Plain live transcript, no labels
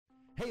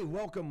Hey,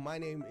 welcome. My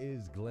name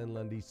is Glenn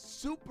Lundy.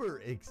 Super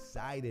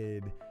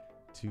excited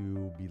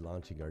to be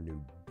launching our new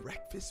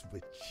Breakfast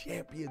with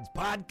Champions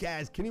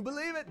podcast. Can you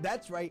believe it?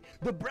 That's right.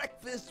 The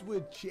Breakfast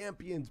with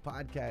Champions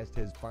podcast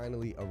has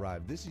finally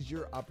arrived. This is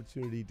your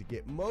opportunity to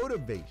get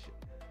motivation,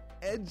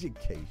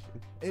 education,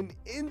 and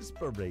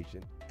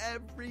inspiration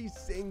every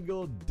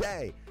single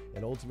day.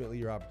 And ultimately,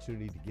 your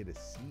opportunity to get a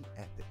seat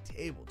at the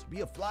table, to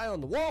be a fly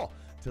on the wall,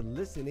 to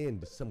listen in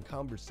to some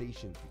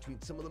conversations between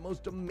some of the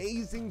most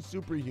amazing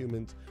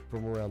superhumans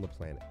from around the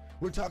planet.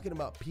 We're talking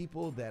about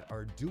people that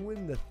are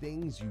doing the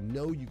things you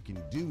know you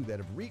can do, that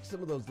have reached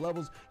some of those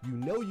levels you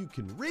know you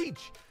can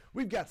reach.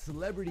 We've got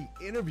celebrity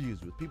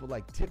interviews with people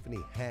like Tiffany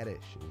Haddish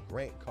and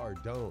Grant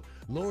Cardone,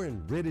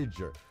 Lauren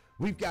Rittiger.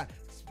 We've got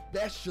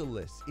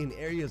specialists in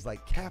areas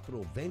like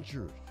capital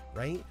ventures,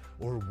 right?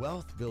 Or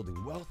wealth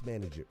building, wealth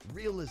management,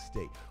 real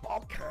estate,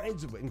 all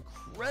kinds of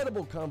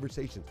incredible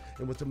conversations.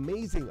 And what's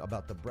amazing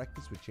about the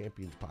Breakfast with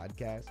Champions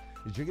podcast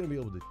is you're going to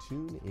be able to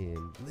tune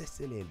in,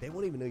 listen in. They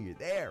won't even know you're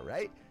there,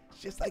 right? It's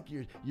just like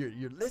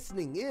you're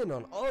listening in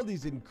on all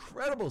these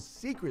incredible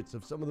secrets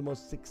of some of the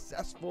most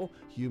successful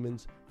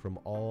humans from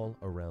all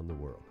around the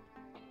world.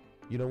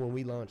 You know, when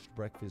we launched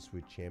Breakfast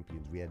with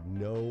Champions, we had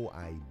no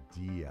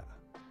idea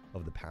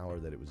of the power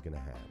that it was going to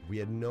have. We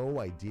had no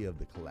idea of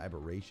the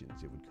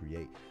collaborations it would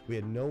create. We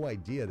had no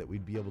idea that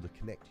we'd be able to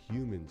connect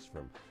humans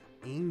from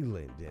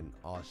England and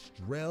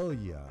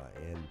Australia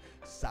and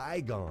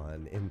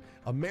Saigon and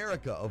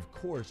America, of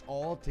course,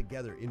 all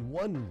together in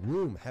one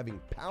room,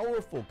 having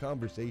powerful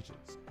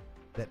conversations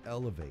that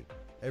elevate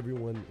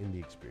everyone in the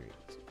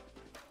experience.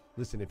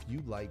 Listen, if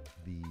you like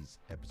these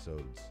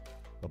episodes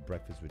of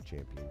Breakfast with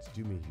Champions,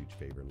 do me a huge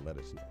favor and let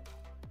us know.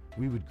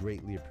 We would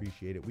greatly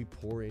appreciate it. We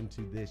pour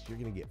into this. You're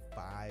going to get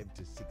 5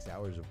 to 6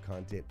 hours of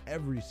content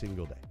every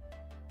single day,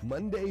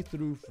 Monday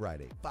through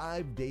Friday,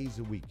 5 days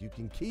a week. You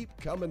can keep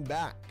coming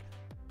back.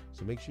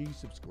 So make sure you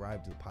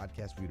subscribe to the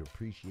podcast. We'd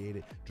appreciate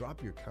it.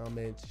 Drop your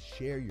comments,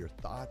 share your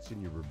thoughts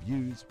and your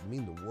reviews. It would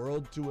mean the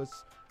world to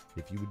us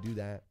if you would do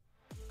that.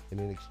 And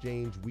in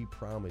exchange, we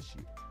promise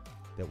you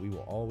that we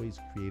will always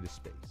create a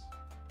space,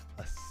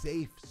 a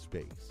safe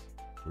space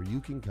where you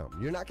can come.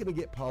 You're not going to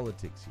get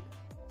politics here.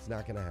 It's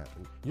not going to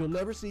happen. You'll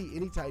never see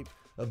any type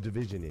of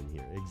division in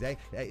here.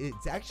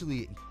 It's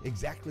actually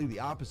exactly the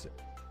opposite.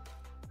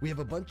 We have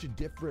a bunch of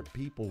different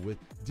people with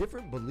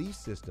different belief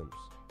systems,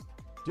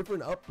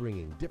 different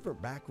upbringing, different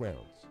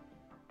backgrounds.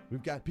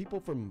 We've got people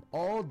from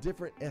all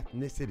different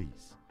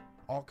ethnicities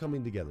all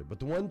coming together. But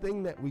the one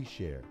thing that we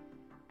share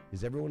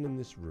is everyone in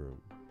this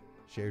room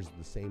shares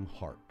the same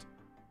heart.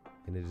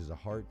 And it is a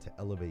heart to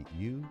elevate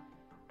you,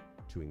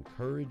 to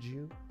encourage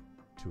you,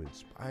 to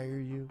inspire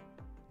you,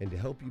 and to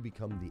help you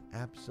become the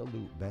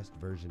absolute best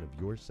version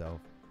of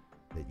yourself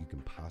that you can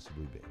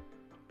possibly be.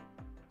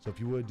 So if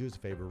you would, do us a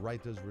favor,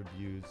 write those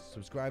reviews,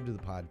 subscribe to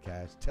the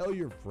podcast, tell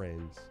your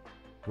friends.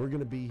 We're going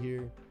to be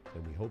here,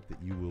 and we hope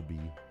that you will be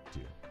too.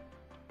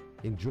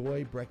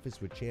 Enjoy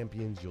Breakfast with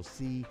Champions. You'll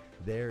see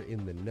there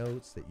in the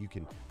notes that you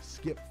can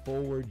skip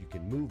forward, you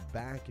can move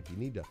back. If you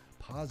need to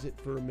pause it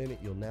for a minute,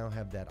 you'll now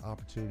have that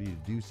opportunity to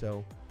do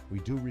so. We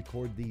do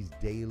record these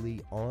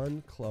daily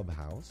on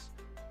Clubhouse.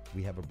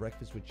 We have a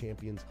Breakfast with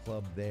Champions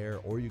club there,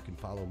 or you can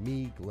follow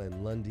me,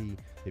 Glenn Lundy,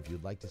 if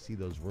you'd like to see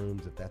those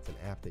rooms. If that's an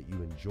app that you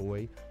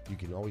enjoy, you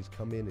can always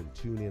come in and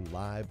tune in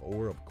live,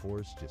 or of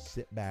course, just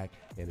sit back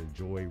and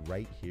enjoy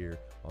right here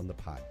on the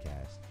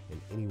podcast and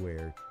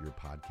anywhere your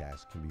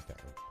podcast can be found.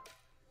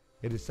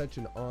 It is such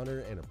an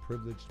honor and a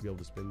privilege to be able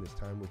to spend this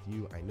time with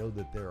you. I know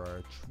that there are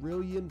a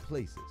trillion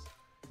places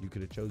you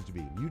could have chose to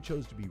be. You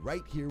chose to be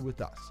right here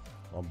with us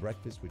on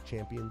Breakfast with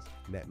Champions,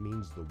 and that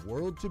means the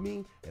world to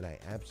me, and I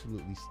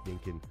absolutely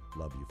stinking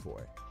love you for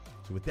it.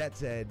 So with that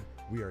said,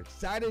 we are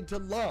excited to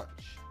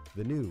launch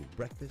the new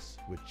Breakfast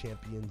with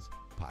Champions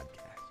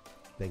podcast.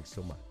 Thanks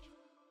so much.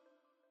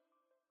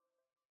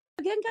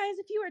 Again, guys,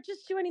 if you are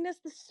just joining us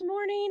this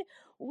morning,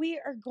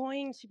 we are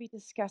going to be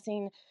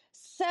discussing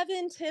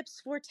 7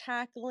 tips for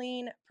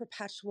tackling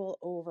perpetual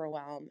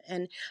overwhelm.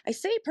 And I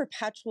say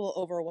perpetual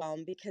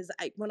overwhelm because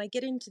when I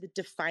get into the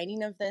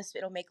defining of this,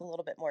 it'll make a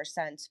little bit more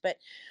sense. But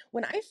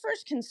when I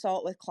first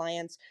consult with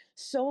clients,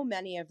 so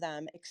many of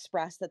them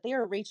express that they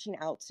are reaching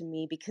out to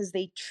me because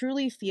they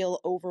truly feel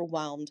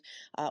overwhelmed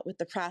with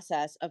the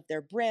process of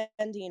their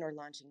branding or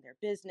launching their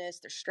business,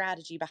 their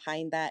strategy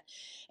behind that.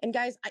 And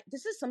guys,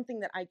 this is something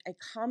that I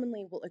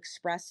commonly will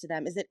express to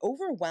them, is that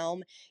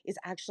overwhelm is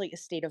actually a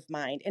state of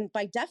mind. And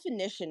by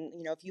definition,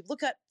 if you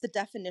look up the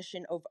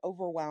definition of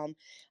overwhelm,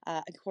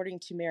 according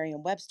to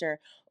Merriam-Webster,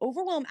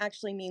 overwhelm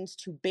actually means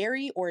to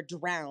bury or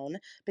drown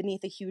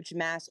beneath a huge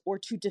mass or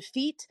to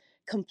defeat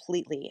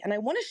completely. And I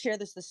want to share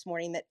this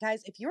morning that,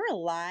 guys, if you're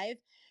alive,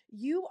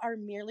 you are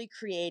merely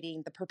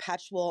creating the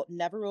perpetual,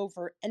 never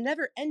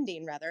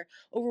ending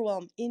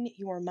overwhelm in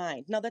your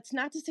mind. Now, that's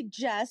not to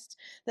suggest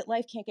that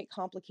life can't get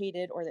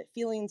complicated or that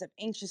feelings of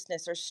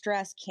anxiousness or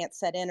stress can't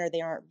set in or they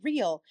aren't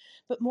real.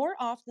 But more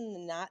often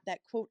than not,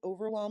 that quote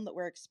overwhelm that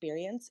we're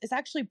experiencing is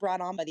actually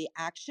brought on by the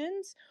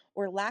actions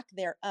or lack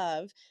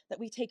thereof that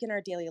we take in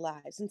our daily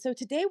lives. And so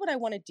today, what I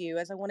want to do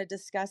is I want to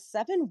discuss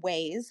 7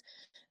 ways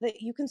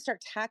that you can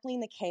start tackling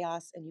the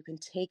chaos and you can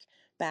take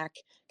back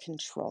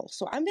control.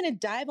 So I'm going to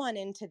dive on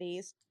into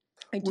these.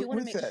 I do want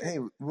to With make that, sure. hey,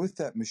 with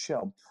that,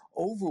 Michelle,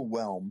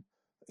 overwhelm,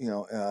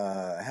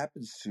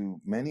 happens to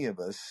many of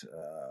us,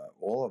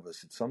 all of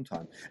us at some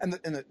time. And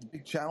the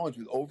big challenge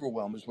with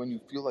overwhelm is when you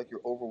feel like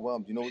you're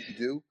overwhelmed. You know what you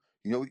do?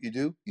 You know what you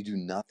do? You do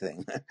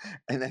nothing,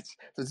 and that's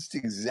the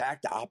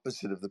exact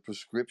opposite of the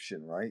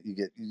prescription, right? You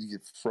get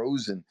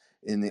frozen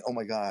in the, oh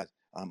my God,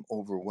 I'm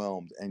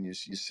overwhelmed, and you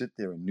sit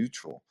there in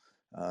neutral.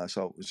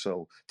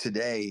 So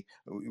today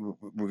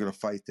we're going to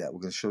fight that. We're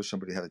going to show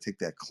somebody how to take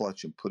that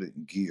clutch and put it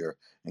in gear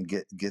and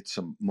get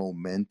some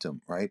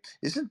momentum, right?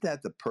 Isn't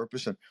that the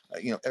purpose? And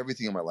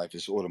everything in my life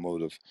is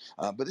automotive,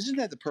 but isn't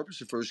that the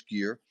purpose of first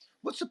gear?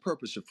 What's the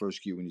purpose of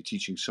first gear when you're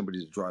teaching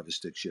somebody to drive a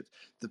stick shift?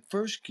 The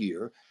first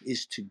gear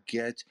is to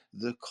get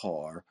the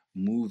car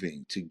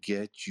moving, to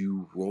get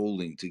you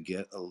rolling, to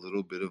get a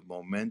little bit of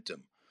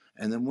momentum.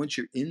 And then once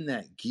you're in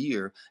that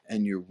gear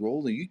and you're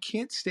rolling, you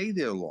can't stay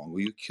there long or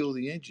you kill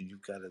the engine.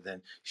 You've got to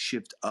then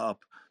shift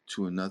up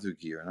to another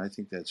gear. And I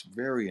think that's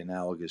very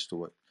analogous to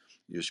what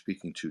you're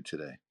speaking to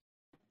today.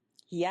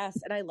 Yes,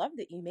 and I love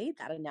that you made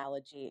that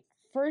analogy.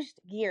 First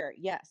gear,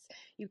 yes,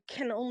 you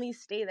can only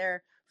stay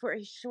there for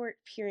a short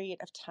period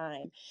of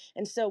time.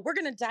 And so we're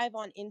going to dive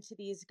on into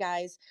these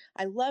guys.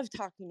 I love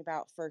talking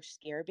about first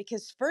gear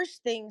because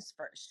first things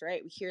first,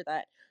 right? We hear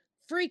that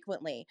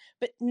frequently.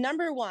 But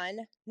number one,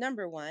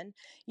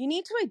 you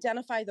need to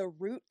identify the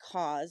root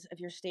cause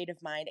of your state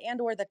of mind and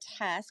or the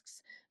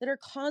tasks that are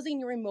causing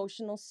your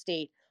emotional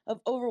state of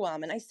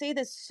overwhelm. And I say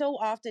this so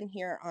often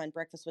here on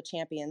Breakfast with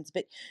Champions,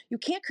 but you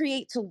can't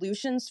create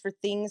solutions for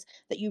things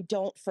that you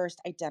don't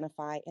first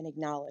identify and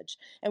acknowledge.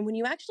 And when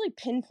you actually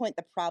pinpoint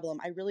the problem,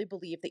 I really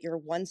believe that you're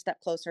one step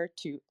closer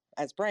to,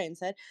 as Brian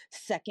said,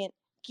 second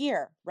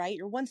gear, right?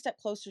 You're one step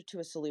closer to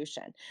a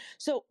solution.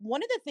 So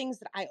one of the things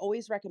that I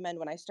always recommend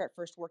when I start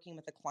first working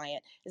with a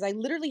client is I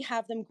literally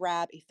have them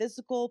grab a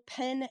physical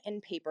pen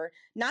and paper,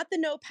 not the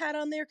notepad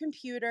on their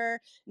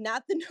computer,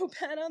 not the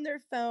notepad on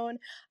their phone.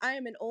 I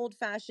am an old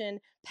fashioned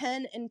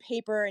pen and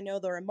paper. I know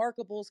the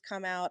Remarkables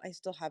come out. I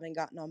still haven't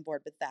gotten on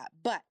board with that.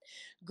 But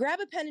grab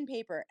a pen and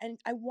paper, and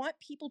I want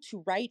people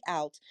to write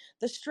out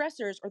the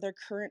stressors or their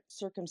current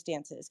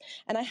circumstances.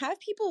 And I have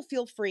people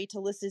feel free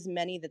to list as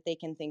many that they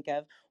can think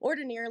of.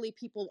 Ordinarily,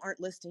 people aren't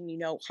listing,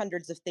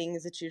 hundreds of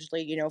things. It's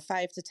usually,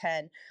 5 to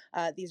 10.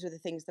 These are the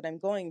things that I'm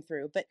going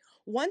through. But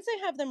once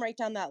I have them write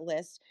down that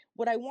list,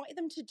 what I want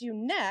them to do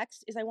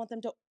next is I want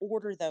them to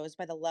order those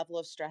by the level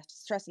of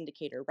stress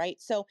indicator, right?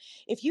 So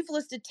if you've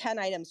listed 10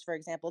 items, for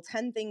example,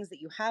 10 things that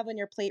you have on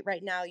your plate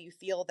right now, you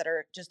feel that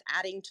are just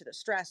adding to the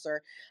stress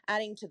or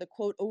adding to the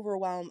quote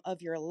overwhelm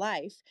of your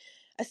life,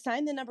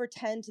 assign the number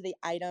 10 to the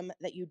item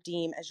that you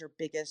deem as your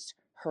biggest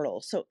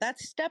hurdle. So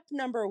that's step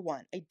number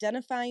 1,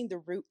 identifying the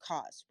root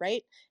cause,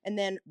 right? And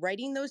then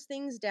writing those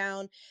things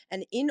down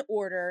and in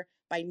order,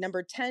 by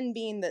number 10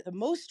 being the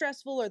most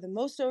stressful or the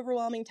most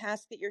overwhelming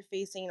task that you're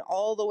facing,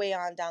 all the way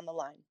on down the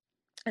line.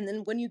 And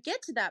then when you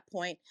get to that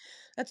point,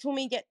 that's when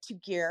we get to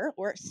gear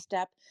or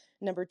step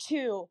number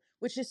 2,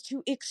 which is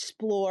to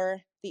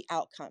explore the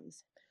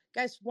outcomes.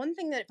 Guys, one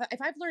thing that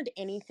if I've learned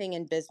anything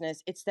in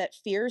business, it's that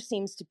fear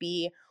seems to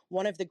be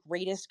one of the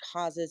greatest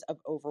causes of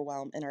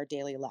overwhelm in our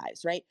daily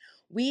lives, right?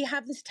 We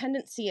have this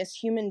tendency as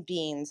human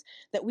beings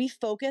that we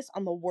focus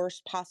on the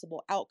worst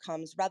possible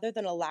outcomes rather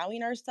than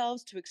allowing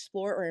ourselves to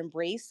explore or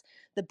embrace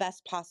the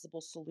best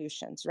possible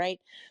solutions, right?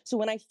 So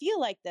when I feel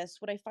like this,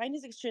 what I find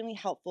is extremely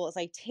helpful is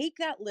I take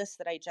that list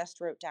that I just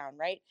wrote down,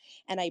 right?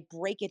 And I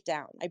break it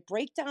down. I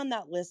break down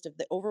that list of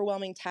the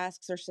overwhelming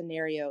tasks or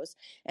scenarios,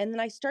 and then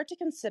I start to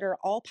consider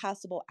all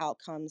possible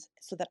outcomes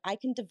so that I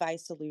can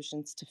devise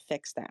solutions to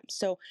fix them.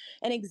 So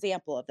an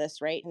example of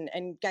this, right?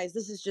 And guys,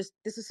 this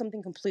is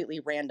something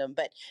completely random,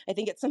 but I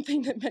think it's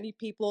something that many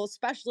people,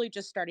 especially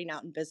just starting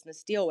out in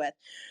business, deal with.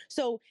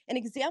 So an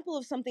example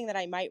of something that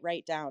I might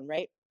write down,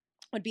 right,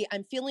 would be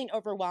I'm feeling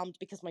overwhelmed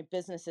because my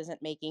business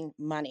isn't making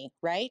money,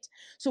 right?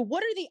 So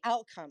what are the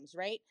outcomes,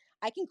 right?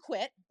 I can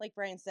quit, like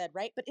Brian said,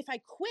 right? But if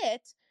I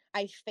quit,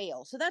 I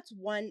fail. So that's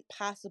one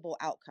possible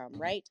outcome,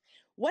 right?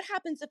 What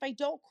happens if I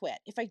don't quit?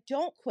 If I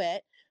don't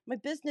quit, my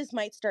business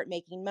might start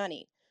making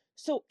money.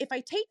 So if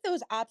I take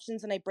those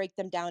options and I break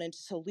them down into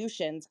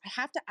solutions, I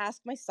have to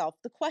ask myself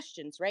the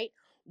questions, right?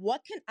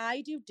 What can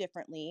I do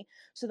differently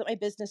so that my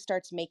business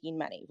starts making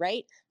money,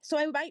 right? So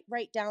I might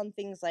write down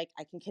things like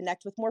I can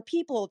connect with more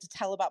people to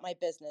tell about my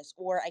business,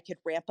 or I could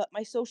ramp up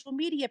my social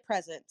media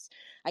presence.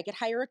 I could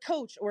hire a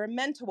coach or a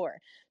mentor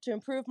to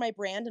improve my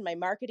brand and my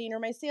marketing or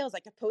my sales. I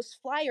could post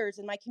flyers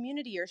in my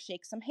community or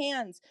shake some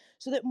hands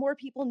so that more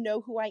people know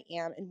who I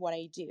am and what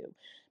I do.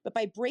 But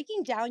by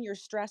breaking down your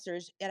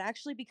stressors, it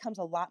actually becomes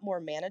a lot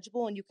more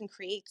manageable and you can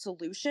create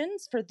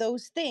solutions for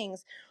those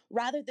things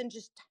rather than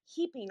just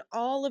heaping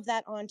all of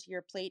that onto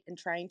your plate and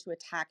trying to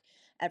attack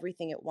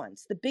everything at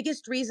once. The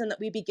biggest reason that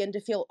we begin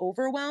to feel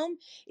overwhelmed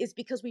is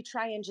because we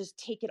try and just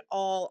take it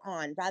all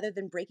on rather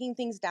than breaking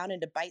things down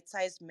into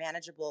bite-sized,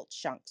 manageable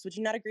chunks. Would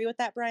you not agree with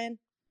that, Brian?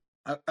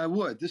 I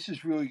would. This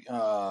is really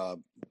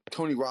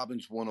Tony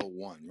Robbins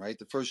 101, right?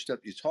 The first step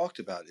you talked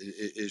about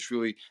is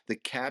really the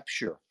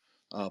capture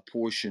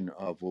portion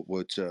of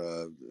what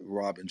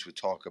Robbins would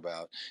talk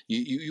about.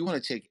 You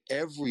want to take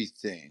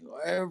everything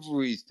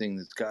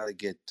that's got to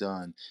get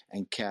done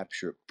and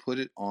capture it, put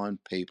it on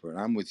paper.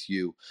 And I'm with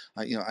you.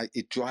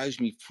 It drives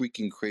me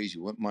freaking crazy.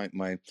 One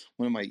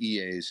of my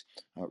EAs,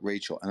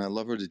 Rachel, and I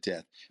love her to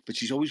death, but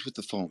she's always with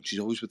the phone. She's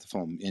always with the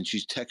phone, and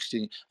she's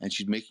texting and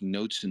she's making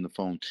notes in the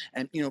phone.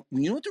 And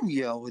what the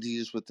reality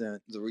is with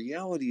that? The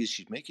reality is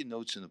she's making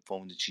notes in the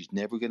phone that she's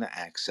never going to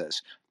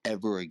access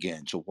ever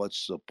again. So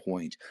what's the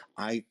point?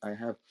 I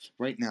have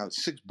right now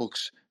 6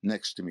 books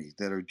next to me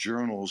that are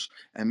journals,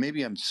 and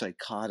maybe I'm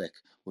psychotic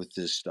with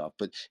this stuff,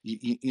 but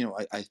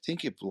I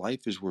think if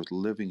life is worth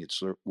living,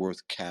 it's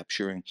worth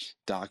capturing,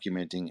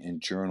 documenting,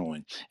 and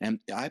journaling. And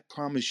I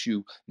promise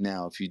you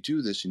now, if you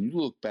do this and you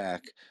look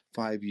back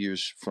 5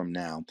 years from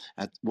now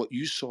at what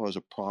you saw as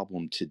a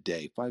problem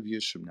today, 5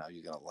 years from now,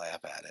 you're going to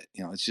laugh at it.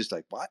 It's just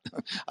like, what?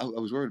 I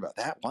was worried about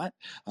that. What?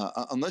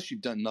 Unless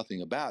you've done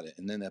nothing about it.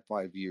 And then that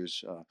 5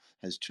 years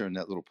has turned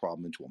that little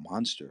problem into a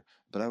monster.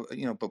 But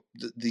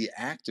the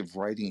act of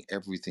writing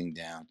everything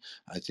down,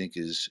 I think,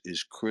 is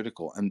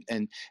critical.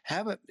 And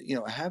have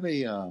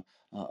a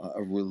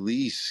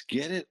release,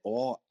 get it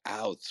all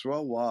out,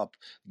 throw up,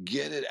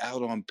 get it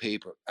out on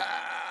paper.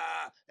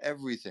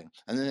 Everything.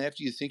 And then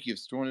after you think you've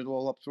thrown it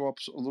all up, throw up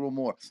a little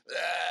more,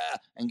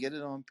 and get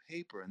it on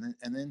paper. And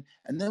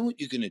then what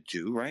you're going to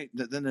do, right?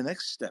 Then the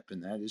next step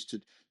in that is to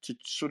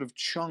sort of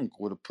chunk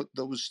or to put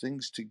those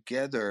things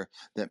together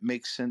that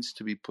make sense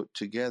to be put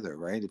together,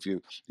 right? If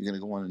you're going to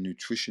go on a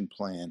nutrition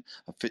plan,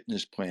 a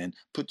fitness plan,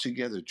 put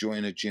together,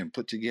 join a gym,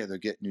 put together,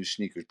 get new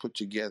sneakers, put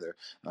together,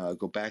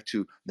 go back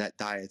to that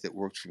diet that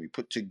works for me,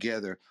 put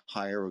together,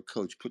 hire a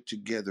coach, put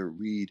together,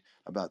 read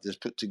about this,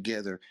 put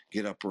together,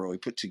 get up early,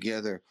 put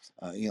together,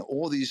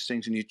 all these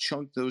things, and you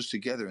chunk those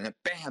together, and then,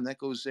 bam, that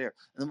goes there.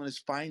 And then when it's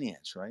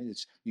finance, right?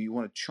 You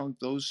want to chunk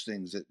those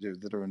things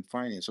that are in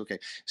finance. Okay,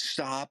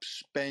 stop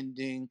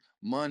spending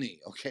money.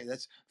 Okay,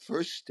 that's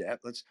first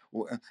step.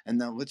 And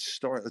now let's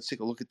start. Let's take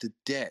a look at the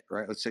debt,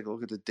 right? Let's take a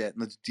look at the debt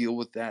and let's deal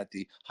with that.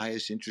 The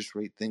highest interest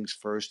rate things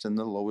first, and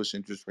the lowest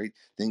interest rate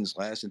things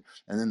last, and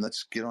then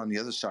let's get on the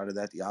other side of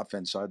that, the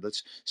offense side.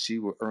 Let's see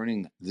we're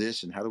earning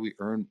this, and how do we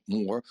earn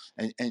more?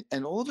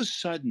 And all of a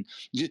sudden,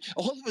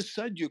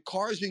 your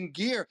car's in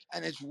gear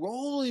and it's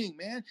rolling,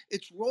 man.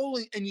 It's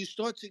rolling, and you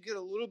start to get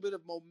a little bit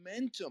of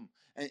momentum.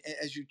 And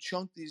as you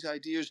chunk these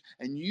ideas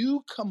and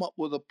you come up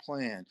with a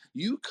plan,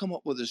 you come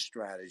up with a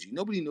strategy.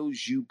 Nobody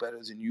knows you better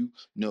than you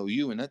know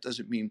you. And that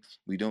doesn't mean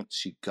we don't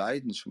seek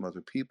guidance from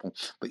other people,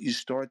 but you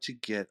start to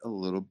get a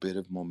little bit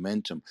of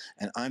momentum.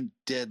 And I'm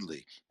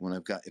deadly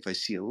if I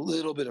see a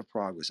little bit of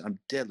progress. I'm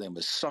deadly. I'm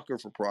a sucker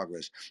for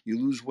progress. You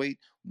lose weight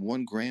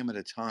 1 gram at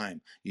a time.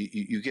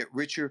 You get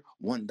richer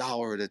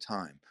 $1 at a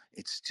time.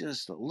 It's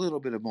just a little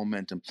bit of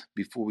momentum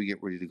before we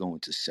get ready to go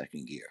into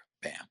second gear.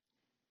 Bam.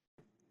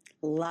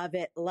 Love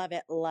it, love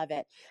it, love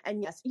it.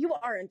 And yes, you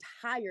are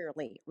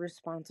entirely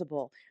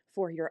responsible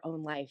for your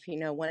own life.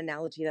 One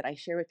analogy that I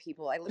share with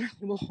people, I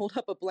literally will hold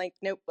up a blank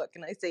notebook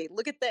and I say,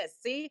 look at this.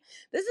 See,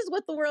 this is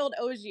what the world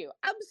owes you.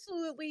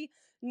 Absolutely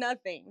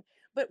nothing.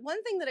 But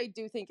one thing that I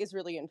do think is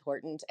really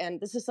important, and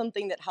this is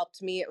something that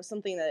helped me, it was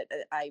something that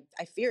I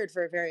feared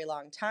for a very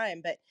long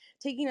time, but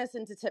taking us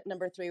into tip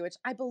number 3, which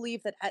I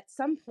believe that at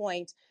some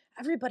point,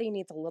 everybody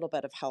needs a little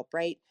bit of help,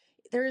 right?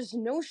 There is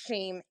no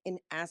shame in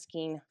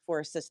asking for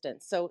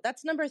assistance. So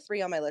that's number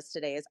 3 on my list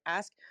today, is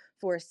ask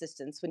for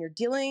assistance. When you're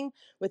dealing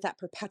with that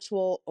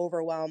perpetual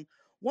overwhelm,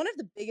 one of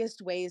the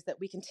biggest ways that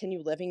we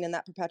continue living in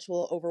that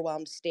perpetual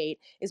overwhelmed state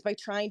is by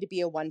trying to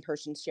be a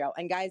one-person show.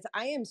 And guys,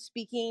 I am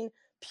speaking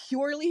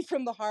purely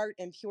from the heart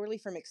and purely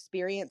from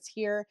experience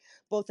here,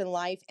 both in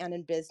life and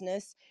in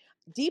business.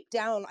 Deep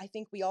down, I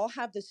think we all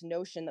have this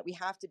notion that we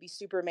have to be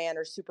Superman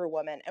or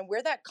Superwoman. And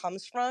where that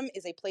comes from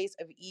is a place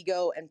of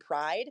ego and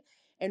pride.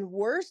 And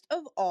worst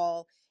of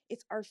all,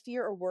 it's our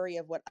fear or worry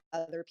of what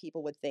other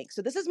people would think.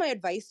 So this is my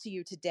advice to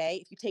you today.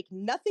 If you take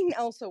nothing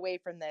else away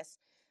from this,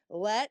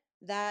 let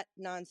that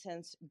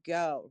nonsense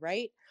go,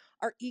 right?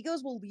 Our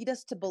egos will lead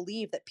us to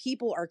believe that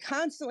people are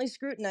constantly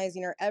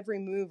scrutinizing our every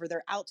move, or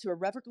they're out to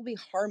irrevocably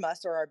harm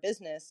us or our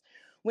business,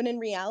 when in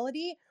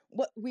reality,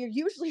 what we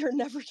usually are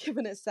never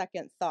given a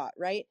second thought,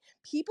 right?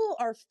 People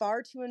are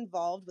far too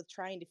involved with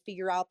trying to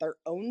figure out their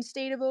own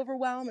state of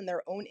overwhelm and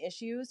their own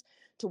issues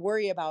to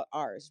worry about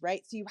ours,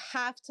 right? So you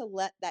have to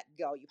let that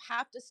go. You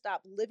have to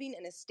stop living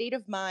in a state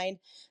of mind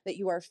that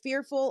you are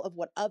fearful of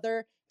what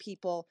other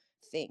people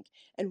think.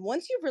 And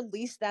once you've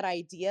released that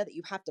idea that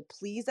you have to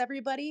please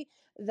everybody,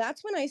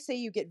 that's when I say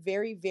you get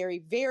very, very,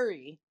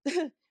 very,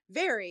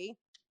 very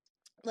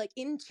like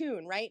in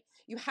tune, right?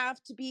 You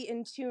have to be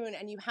in tune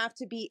and you have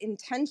to be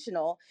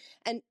intentional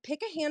and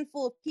pick a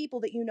handful of people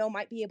that you know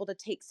might be able to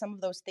take some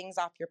of those things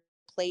off your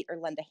plate or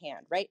lend a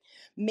hand, right?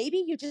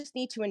 Maybe you just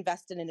need to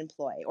invest in an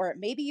employee, or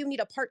maybe you need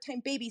a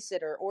part-time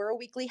babysitter or a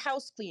weekly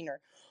house cleaner.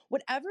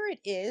 Whatever it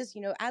is,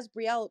 as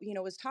Brielle,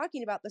 was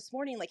talking about this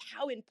morning, like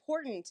how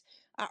important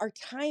our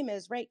time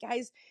is, right,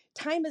 guys?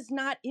 Time is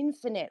not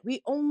infinite.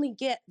 We only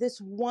get this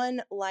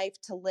one life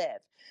to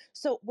live.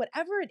 So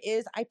whatever it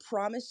is, I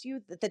promise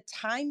you that the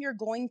time you're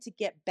going to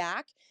get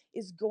back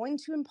is going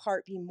to in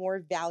part be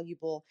more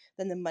valuable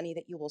than the money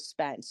that you will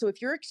spend. So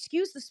if your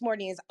excuse this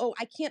morning is, oh,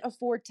 I can't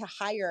afford to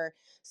hire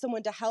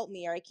someone to help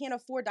me, or I can't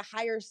afford to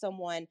hire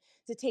someone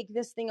to take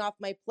this thing off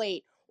my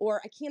plate, or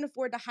I can't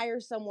afford to hire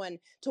someone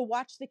to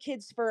watch the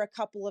kids for a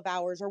couple of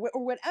hours, or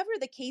whatever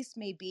the case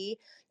may be,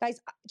 guys,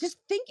 just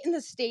think in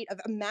the state of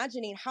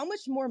imagining how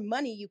much more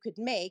money you could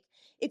make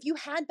if you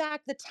had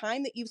back the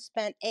time that you've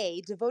spent,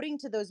 A, devoting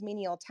to those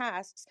menial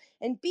tasks,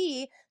 and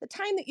B, the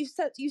time that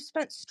you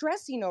spent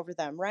stressing over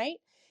them, right?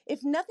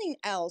 If nothing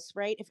else,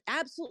 right? If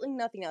absolutely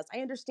nothing else, I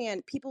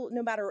understand people,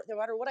 no matter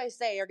what I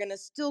say, are going to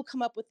still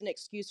come up with an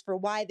excuse for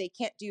why they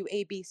can't do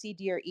A, B, C,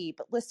 D, or E.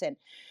 But listen,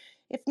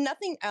 if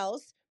nothing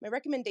else, my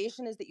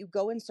recommendation is that you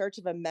go in search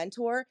of a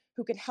mentor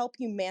who can help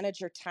you manage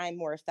your time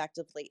more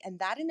effectively. And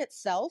that in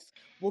itself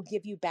will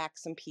give you back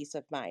some peace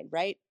of mind,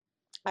 right?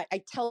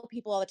 I tell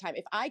people all the time,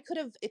 if I could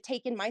have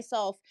taken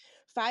myself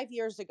 5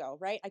 years ago,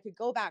 right? I could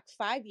go back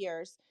 5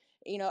 years,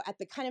 at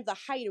the kind of the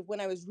height of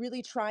when I was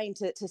really trying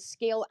to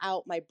scale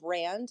out my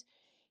brand.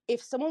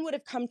 If someone would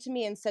have come to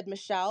me and said,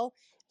 Michelle,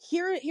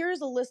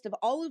 here's a list of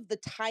all of the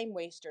time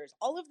wasters,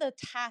 all of the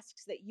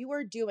tasks that you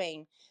are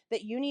doing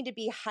that you need to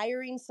be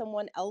hiring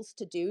someone else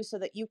to do so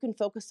that you can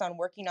focus on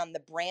working on the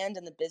brand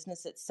and the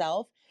business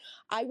itself,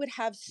 I would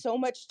have so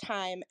much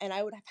time and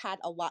I would have had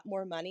a lot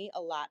more money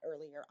a lot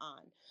earlier on.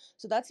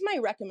 So that's my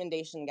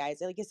recommendation, guys.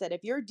 Like I said,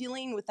 if you're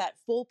dealing with that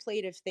full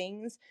plate of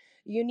things,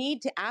 you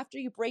need to, after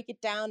you break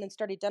it down and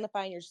start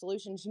identifying your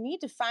solutions, you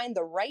need to find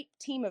the right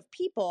team of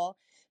people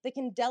that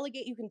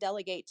you can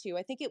delegate to.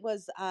 I think it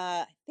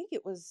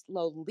was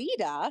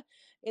Lolita.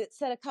 It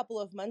said a couple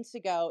of months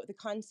ago the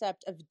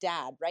concept of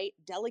DAD, right?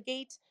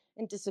 Delegate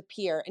and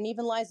disappear. And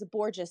even Liza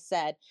Borges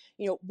said,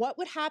 what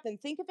would happen?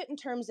 Think of it in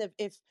terms of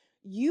if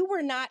you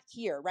were not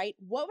here, right?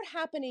 What would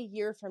happen a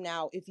year from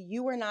now if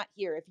you were not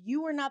here? If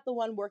you were not the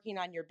one working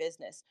on your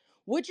business,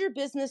 would your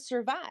business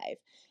survive?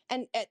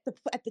 And at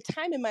the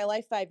time in my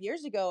life 5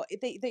 years ago,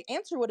 the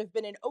answer would have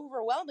been an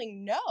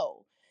overwhelming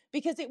no,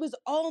 because it was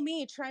all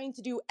me trying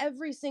to do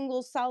every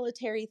single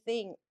solitary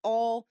thing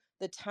all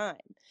the time.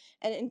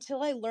 And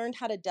until I learned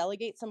how to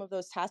delegate some of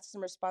those tasks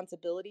and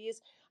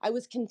responsibilities, I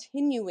was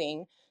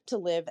continuing to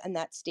live in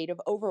that state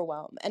of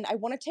overwhelm. And I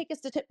want to take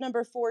us to tip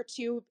number 4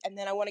 too, and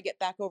then I want to get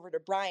back over to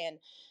Brian.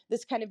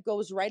 This kind of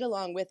goes right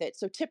along with it.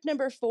 So tip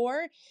number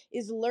 4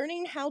 is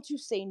learning how to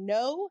say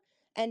no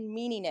and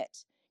meaning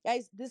it.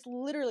 Guys, this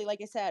literally, like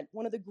I said,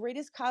 one of the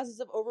greatest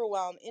causes of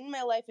overwhelm in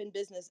my life and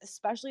business,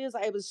 especially as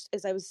I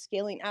was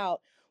scaling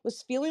out,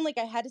 was feeling like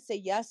I had to say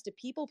yes to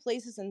people,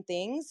 places, and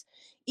things,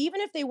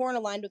 even if they weren't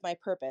aligned with my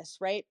purpose,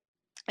 right?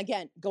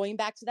 Again, going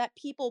back to that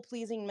people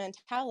pleasing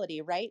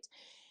mentality, right?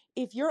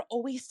 If you're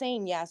always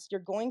saying yes,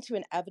 you're going to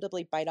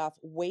inevitably bite off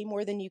way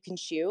more than you can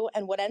chew.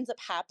 And what ends up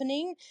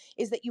happening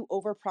is that you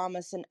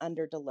overpromise and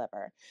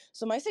underdeliver.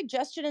 So my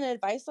suggestion and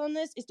advice on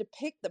this is to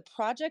pick the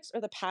projects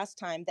or the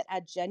pastime that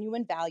add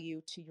genuine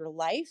value to your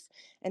life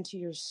and to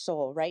your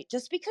soul, right?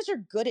 Just because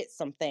you're good at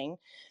something,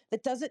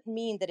 that doesn't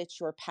mean that it's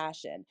your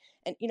passion.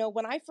 And,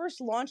 when I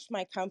first launched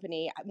my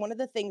company, one of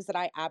the things that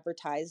I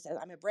advertised,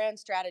 I'm a brand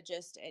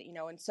strategist,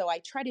 and so I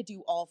try to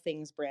do all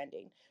things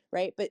branding,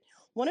 right? But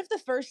one of the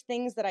first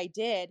things that I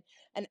did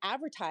and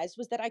advertised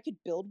was that I could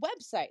build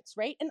websites,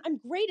 right? And I'm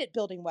great at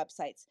building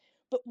websites.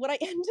 But what I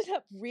ended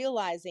up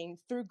realizing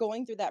through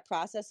going through that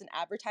process and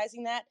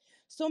advertising that,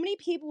 so many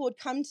people would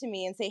come to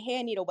me and say, hey,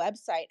 I need a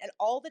website. And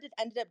all that it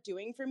ended up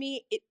doing for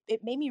me,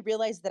 it made me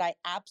realize that I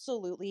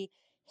absolutely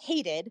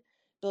hated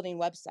building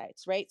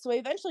websites, right? So I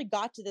eventually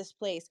got to this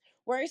place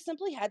where I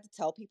simply had to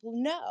tell people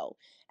no.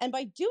 And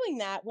by doing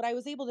that, what I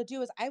was able to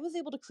do is I was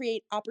able to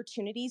create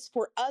opportunities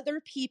for other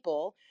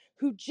people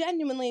who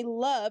genuinely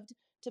loved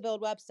to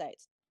build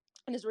websites.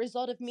 And as a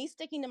result of me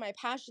sticking to my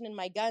passion and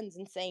my guns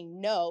and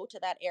saying no to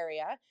that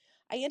area,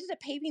 I ended up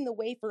paving the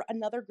way for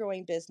another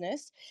growing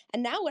business.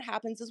 And now what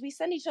happens is we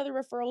send each other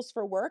referrals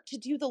for work to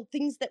do the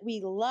things that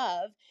we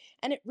love.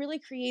 And it really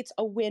creates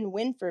a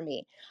win-win for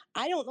me.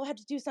 I don't have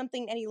to do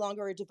something any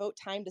longer or devote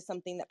time to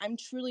something that I'm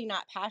truly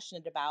not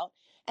passionate about.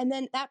 And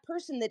then that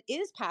person that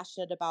is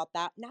passionate about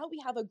that, now we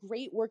have a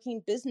great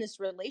working business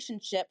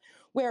relationship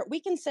where we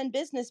can send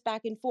business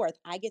back and forth.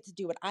 I get to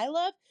do what I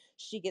love.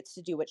 She gets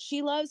to do what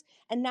she loves.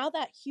 And now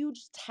that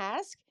huge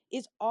task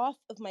is off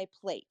of my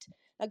plate.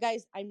 Now,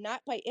 guys, I'm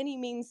not by any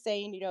means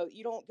saying,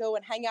 you don't go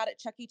and hang out at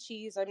Chuck E.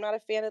 Cheese. I'm not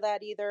a fan of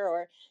that either.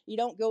 Or you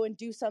don't go and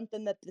do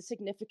something that the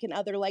significant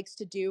other likes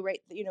to do,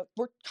 right?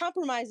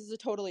 Compromise is a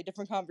totally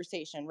different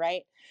conversation,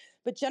 right?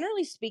 But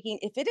generally speaking,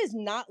 if it is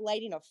not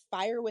lighting a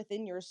fire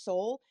within your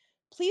soul,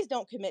 please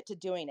don't commit to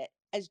doing it.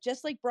 As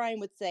just like Brian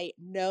would say,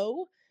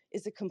 no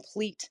is a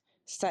complete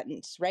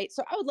sentence, right?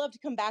 So I would love to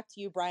come back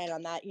to you, Brian,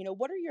 on that.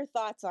 What are your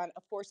thoughts on,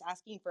 of course,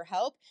 asking for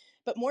help,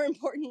 but more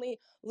importantly,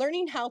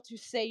 learning how to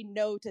say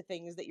no to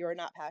things that you're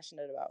not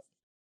passionate about?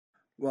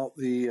 Well,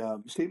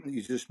 the statement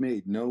you just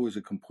made, no is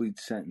a complete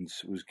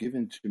sentence, was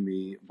given to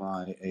me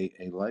by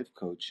a life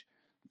coach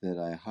that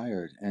I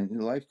hired. And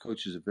a life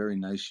coach is a very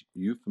nice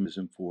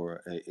euphemism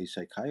for a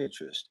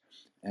psychiatrist.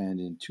 And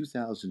in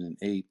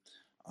 2008,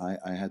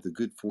 I had the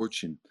good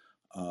fortune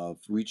of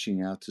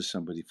reaching out to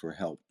somebody for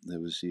help. The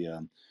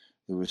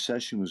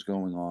recession was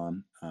going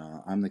on.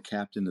 I'm the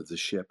captain of the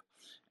ship,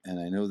 and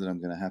I know that I'm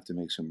going to have to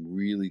make some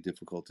really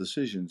difficult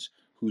decisions,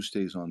 who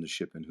stays on the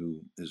ship and who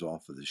is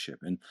off of the ship.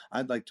 And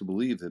I'd like to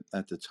believe that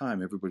at the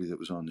time, everybody that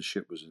was on the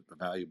ship was a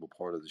valuable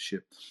part of the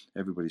ship.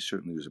 Everybody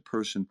certainly was a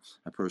person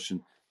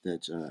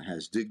that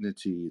has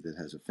dignity, that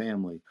has a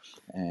family.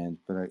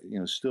 But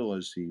still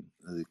as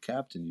the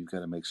captain, you've got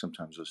to make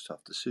sometimes those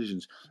tough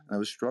decisions. And I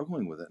was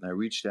struggling with it, and I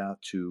reached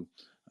out to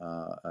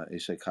a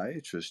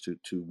psychiatrist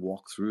to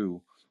walk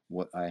through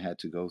what I had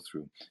to go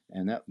through.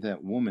 And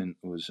that woman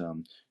was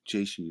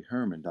J.C.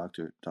 Herman,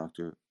 Dr.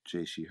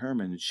 J.C.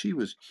 Herman, and she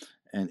was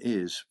and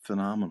is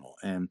phenomenal,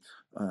 and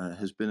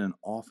has been an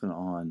off and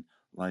on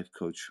life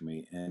coach for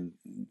me. And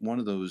one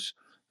of those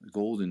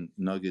golden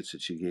nuggets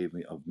that she gave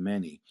me of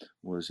many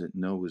was that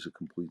no is a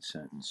complete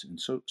sentence. And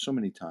so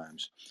many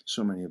times,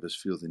 so many of us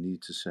feel the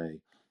need to say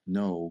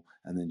no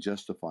and then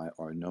justify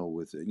our no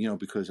with it,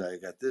 because I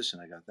got this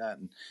and I got that.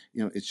 And,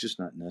 it's just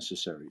not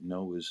necessary.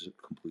 No is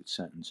a complete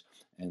sentence.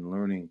 And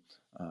learning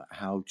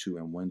how to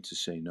and when to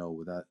say no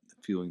without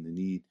feeling the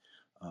need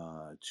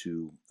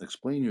to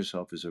explain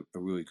yourself is a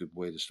really good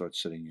way to start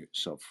setting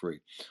yourself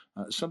free.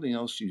 Something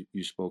else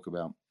you spoke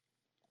about,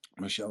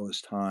 Michelle, is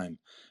time,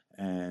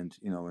 and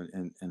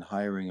and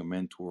hiring a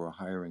mentor or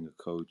hiring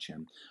a coach.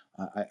 And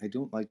I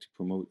don't like to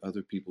promote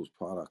other people's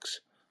products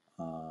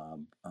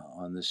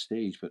on this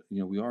stage, but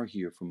we are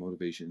here for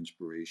motivation,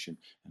 inspiration,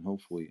 and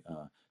hopefully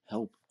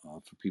help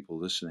for people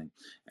listening.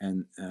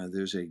 And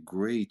there's a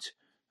great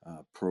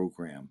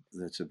program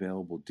that's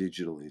available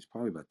digitally. It's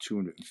probably about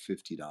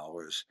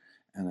 $250,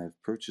 and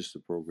I've purchased the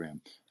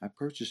program. I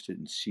purchased it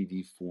in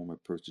CD form. I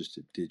purchased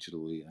it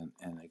digitally,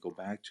 and I go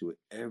back to it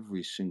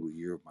every single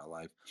year of my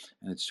life.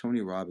 And it's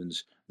Tony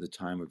Robbins' The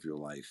Time of Your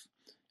Life.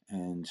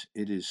 And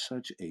it is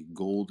such a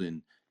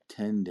golden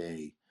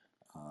 10-day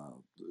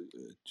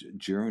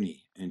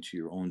journey into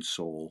your own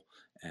soul.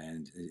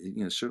 And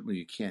certainly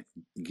you can't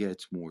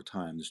get more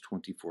time. There's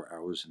 24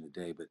 hours in a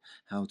day, but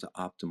how to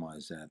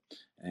optimize that.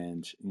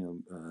 And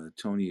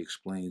Tony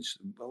explains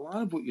a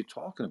lot of what you're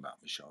talking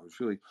about, Michelle. It's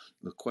really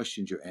the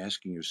questions you're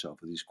asking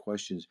yourself, are these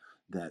questions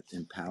that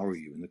empower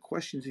you. And the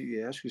questions that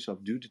you ask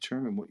yourself do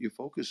determine what you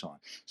focus on.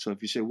 So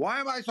if you say, why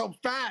am I so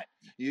fat?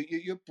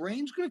 Your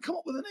brain's going to come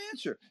up with an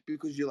answer,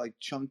 because you like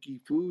chunky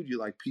food, you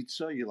like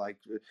pizza, you like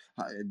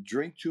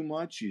drink too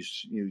much,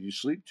 you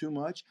sleep too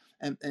much,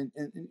 and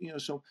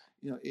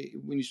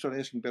when you start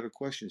asking better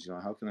questions,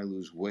 how can I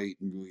lose weight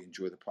and really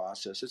enjoy the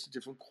process? It's a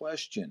different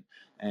question,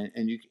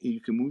 and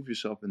you can move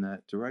yourself in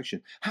that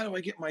direction. How do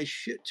I get my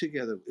shit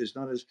together? Is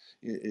not as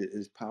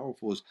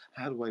powerful as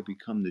how do I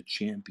become the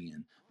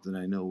champion that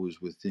I know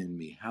is within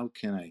me? How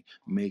can I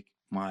make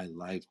my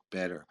life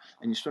better?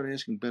 And you start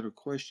asking better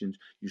questions,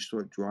 you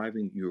start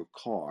driving your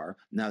car,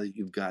 now that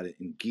you've got it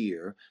in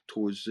gear,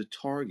 towards the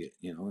target,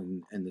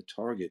 and the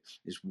target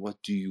is, what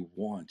do you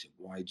want?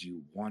 Why do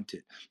you want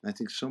it? And I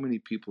think so many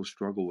people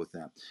struggle with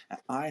that.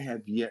 I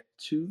have yet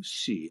to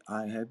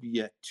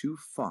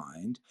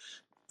find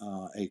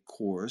a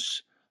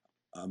course,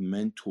 a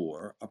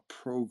mentor, a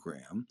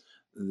program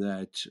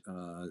that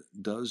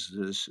does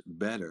this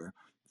better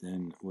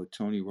than what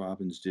Tony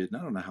Robbins did. And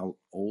I don't know how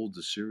old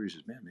the series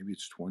is. Man, maybe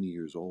it's 20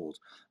 years old.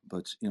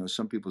 But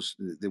some people,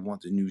 they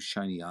want the new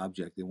shiny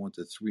object. They want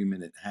the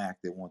 3-minute hack.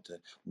 They want the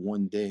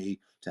one day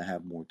to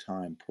have more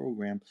time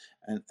program.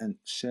 And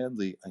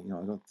sadly, I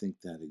don't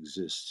think that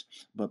exists.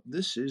 But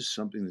this is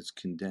something that's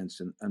condensed,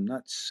 and I'm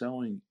not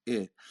selling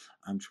it.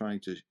 I'm trying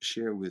to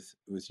share with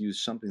you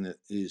something that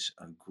is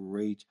a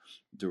great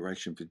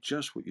direction for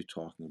just what you're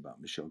talking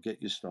about, Michelle.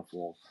 Get your stuff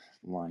all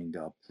lined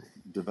up,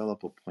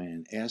 develop a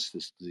plan, ask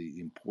the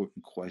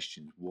important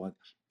questions. What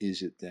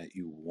is it that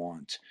you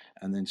want?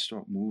 And then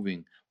start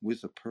moving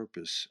with a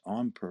purpose,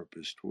 on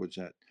purpose, towards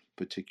that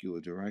particular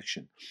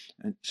direction.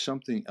 And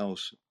something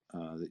else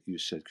that you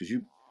said, because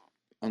you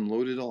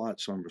unloaded a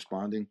lot, so I'm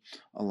responding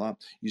a lot.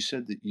 You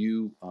said that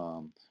you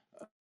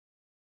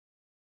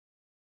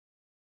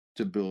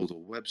to build a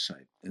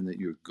website, and that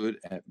you're good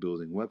at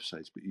building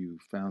websites, but you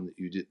found that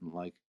you didn't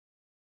like.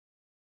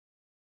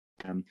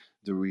 And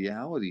the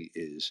reality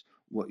is,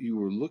 what you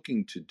were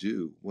looking to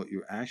do, what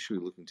you're actually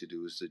looking to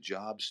do, is the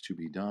jobs to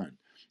be done.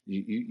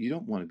 You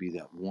don't want to be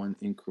that one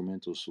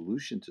incremental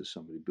solution to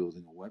somebody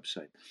building a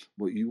website.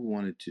 What you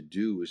wanted to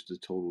do is the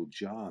total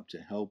job to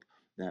help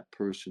that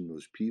person,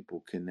 those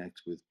people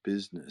connect with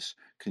business,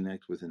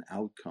 connect with an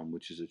outcome,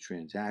 which is a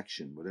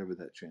transaction, whatever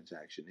that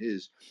transaction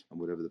is, and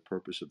whatever the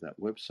purpose of that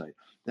website,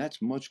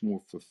 that's much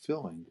more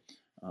fulfilling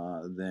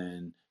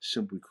than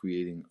simply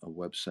creating a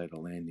website, a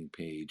landing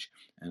page,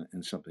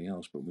 and something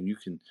else. But when you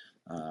can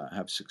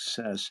have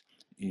success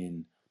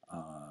in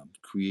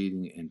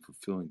creating and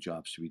fulfilling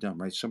jobs to be done,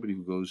 right? Somebody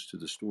who goes to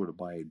the store to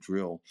buy a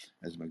drill,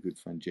 as my good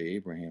friend Jay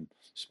Abraham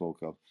spoke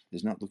of,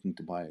 is not looking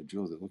to buy a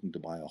drill, they're looking to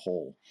buy a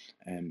hole.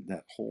 And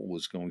that hole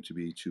is going to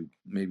be to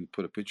maybe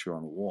put a picture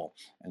on the wall.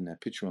 And that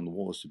picture on the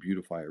wall is to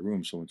beautify a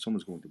room. So when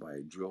someone's going to buy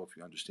a drill, if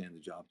you understand the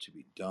job to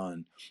be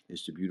done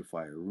is to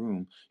beautify a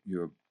room,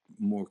 you're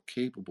more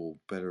capable,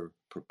 better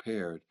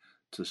prepared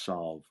to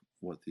solve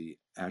what the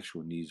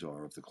actual needs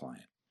are of the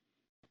client.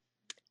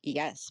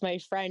 Yes, my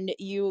friend,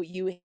 you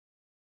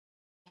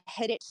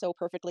hit it so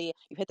perfectly.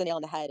 You hit the nail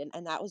on the head.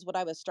 And that was what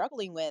I was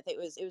struggling with. It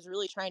was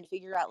really trying to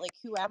figure out, like,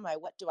 who am I?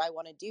 What do I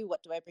want to do?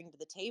 What do I bring to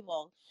the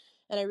table?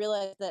 And I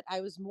realized that I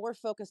was more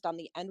focused on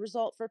the end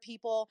result for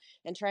people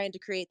and trying to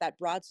create that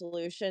broad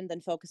solution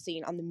than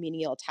focusing on the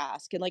menial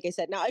task. And like I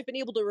said, now I've been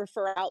able to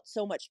refer out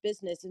so much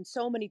business in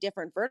so many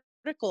different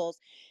verticals.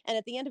 And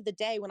at the end of the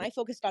day, when I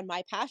focused on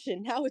my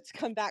passion, now it's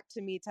come back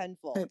to me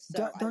tenfold. Hey, So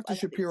Dr. I love it so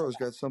Shapiro's much.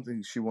 got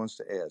something she wants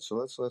to add, so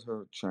let's let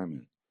her chime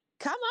in.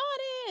 Come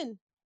on in,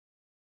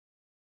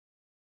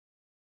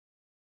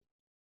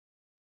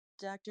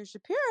 Dr.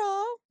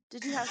 Shapiro.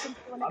 Did you have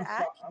something you wanted to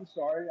add? I'm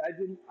sorry. I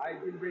didn't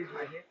raise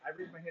my hand. I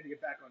raised my hand to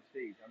get back on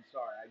stage. I'm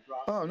sorry. I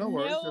dropped. Oh, no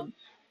worries. No, Then,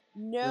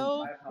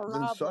 no My apologies.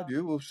 then problem. Sud,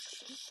 you will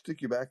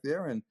stick you back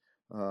there and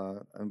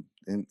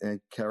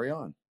carry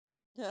on.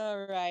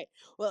 All right.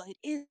 Well, it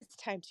is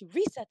time to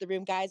reset the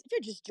room, guys. If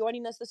you're just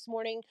joining us this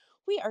morning,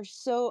 we are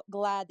so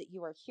glad that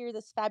you are here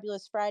this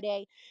fabulous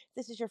Friday. If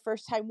this is your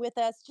first time with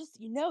us, just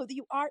you know that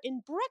you are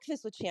in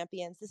Breakfast with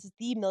Champions. This is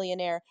the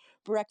Millionaire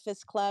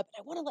Breakfast Club.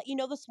 And I want to let you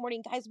know this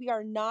morning, guys, we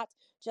are not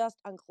just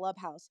on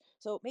Clubhouse.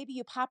 So maybe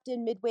you popped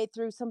in midway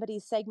through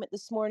somebody's segment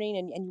this morning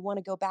and you want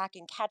to go back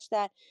and catch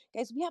that.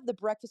 Guys, we have the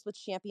Breakfast with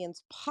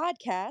Champions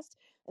podcast,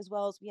 as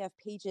well as we have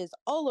pages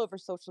all over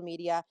social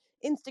media: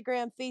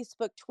 Instagram,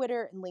 Facebook,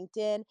 Twitter, and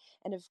LinkedIn.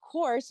 And of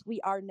course, we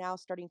are now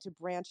starting to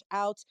branch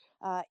out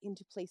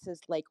into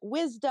places like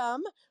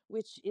Wisdom,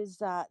 which is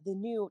the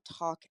new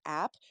Talk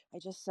app. I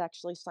just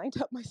actually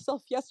signed up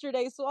myself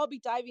yesterday, so I'll be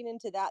diving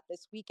into that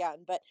this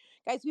weekend. But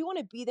guys, we want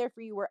to be there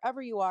for you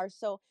wherever you are.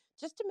 So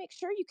just to make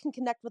sure you can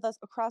connect with us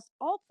across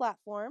all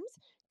platforms,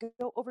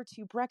 go over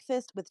to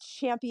Breakfast with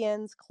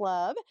Champions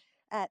Club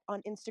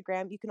on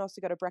Instagram. You can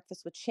also go to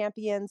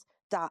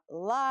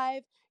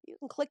breakfastwithchampions.live. You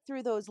can click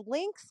through those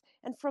links,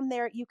 and from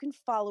there, you can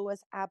follow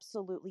us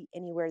absolutely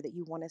anywhere that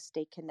you want to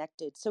stay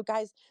connected. So,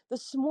 guys,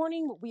 this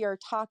morning we're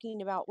talking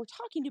about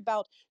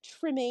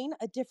trimming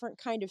a different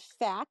kind of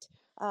fat,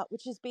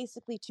 which is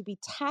basically to be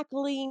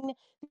tackling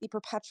the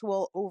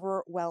perpetual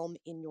overwhelm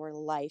in your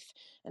life.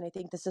 And I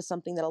think this is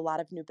something that a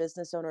lot of new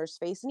business owners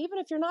face. And even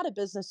if you're not a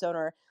business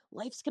owner,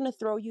 life's going to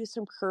throw you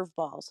some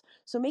curveballs.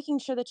 So, making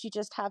sure that you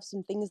just have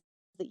some things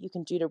that you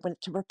can do to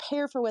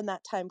prepare for when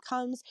that time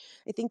comes,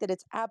 I think that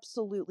it's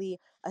absolutely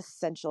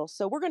essential.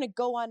 So we're going to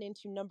go on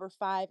into number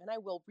 5, and I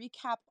will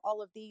recap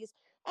all of these.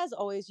 As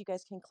always, you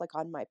guys can click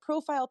on my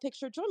profile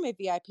picture, join my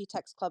VIP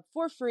text club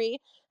for free,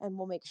 and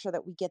we'll make sure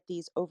that we get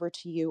these over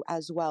to you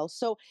as well.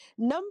 So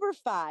number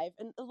 5,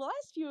 and the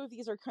last few of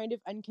these are kind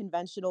of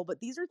unconventional, but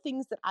these are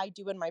things that I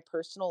do in my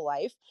personal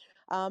life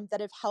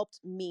that have helped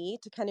me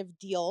to kind of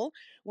deal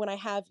when I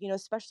have,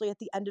 especially at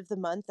the end of the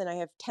month and I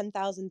have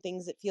 10,000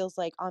 things, it feels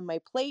like, on my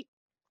plate.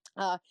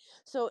 Uh,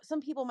 so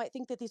some people might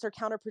think that these are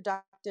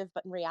counterproductive,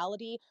 but in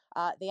reality,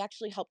 they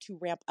actually help to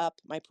ramp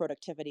up my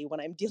productivity when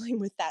I'm dealing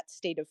with that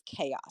state of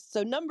chaos.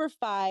 So number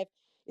 5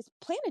 is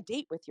plan a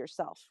date with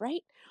yourself,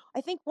 right?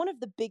 I think one of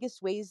the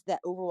biggest ways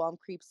that overwhelm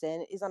creeps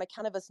in is on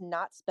account of us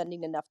not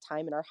spending enough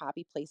time in our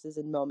happy places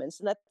and moments.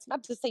 And that's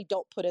not to say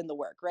don't put in the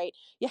work, right?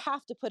 You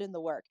have to put in the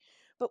work.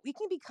 But we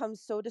can become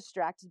so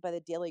distracted by the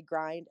daily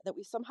grind that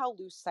we somehow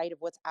lose sight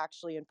of what's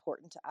actually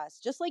important to us.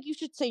 Just like you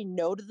should say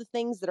no to the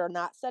things that are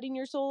not setting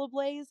your soul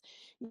ablaze,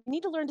 you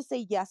need to learn to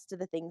say yes to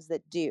the things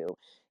that do.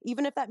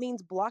 Even if that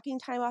means blocking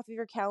time off of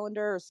your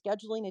calendar or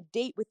scheduling a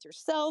date with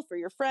yourself or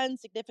your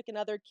friends, significant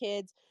other,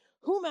 kids,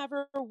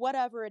 whomever,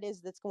 whatever it is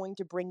that's going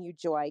to bring you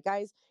joy.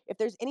 Guys, if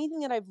there's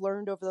anything that I've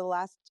learned over the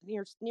last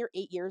near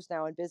 8 years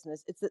now in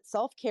business, it's that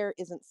self-care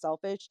isn't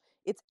selfish.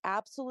 It's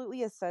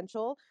absolutely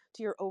essential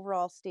to your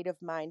overall state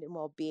of mind and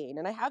well-being.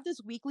 And I have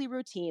this weekly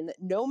routine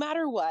that no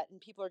matter what,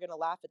 and people are going to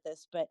laugh at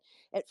this, but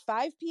at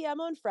 5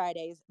 p.m. on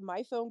Fridays,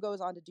 my phone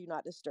goes on to do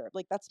not disturb.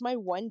 Like, that's my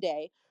one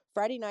day.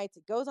 Friday nights,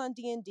 it goes on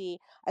D&D.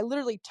 I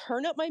literally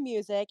turn up my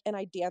music and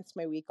I dance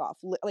my week off.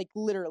 Like,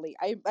 literally,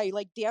 I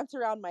like dance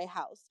around my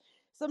house.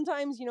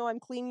 Sometimes, I'm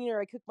cleaning or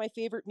I cook my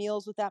favorite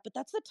meals with that, but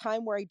that's the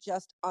time where I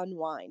just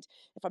unwind.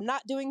 If I'm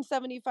not doing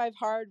 75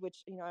 hard,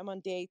 which, I'm on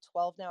day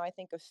 12 now, I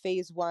think, of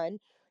phase 1,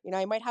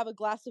 I might have a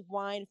glass of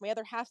wine. If my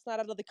other half's not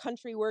out of the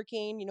country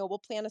working, we'll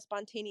plan a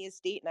spontaneous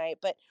date night.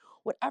 But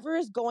whatever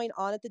is going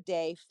on at the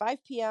day,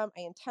 5 p.m.,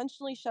 I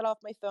intentionally shut off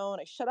my phone,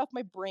 I shut off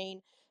my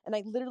brain, and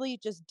I literally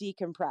just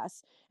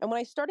decompress. And when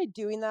I started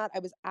doing that, I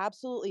was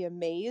absolutely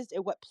amazed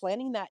at what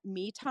planning that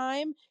me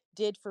time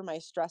did for my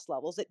stress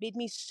levels. It made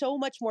me so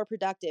much more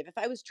productive. If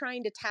I was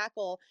trying to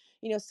tackle,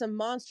 some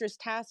monstrous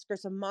task or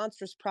some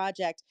monstrous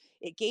project,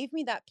 it gave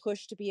me that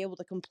push to be able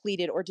to complete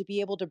it or to be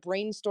able to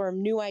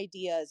brainstorm new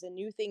ideas and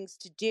new things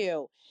to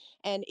do.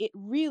 And it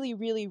really,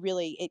 really,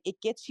 really,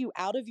 it gets you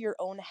out of your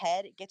own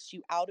head. It gets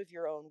you out of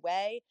your own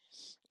way.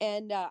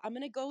 And I'm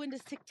going to go into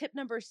tip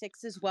number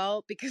 6 as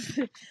well, because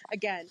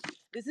again,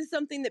 this is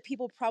something that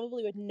people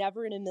probably would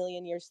never in a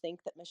million years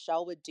think that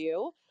Michelle would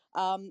do.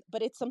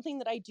 But it's something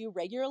that I do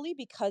regularly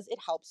because it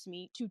helps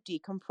me to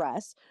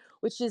decompress,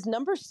 which is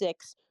number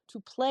 6, to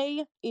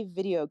play a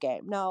video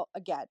game. Now,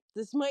 again,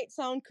 this might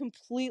sound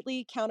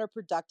completely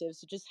counterproductive,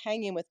 so just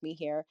hang in with me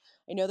here.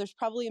 I know there's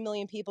probably a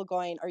million people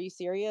going, are you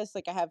serious?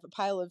 Like, I have a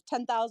pile of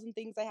 10,000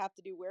 things I have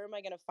to do. Where am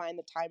I going to find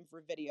the time for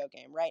a video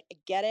game, right? I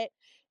get it.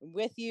 I'm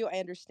with you. I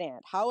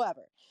understand.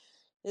 However,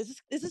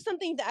 this is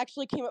something that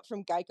actually came up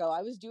from Geico.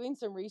 I was doing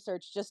some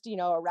research just,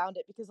 around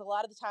it, because a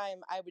lot of the time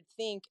I would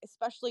think,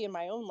 especially in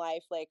my own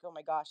life, like, oh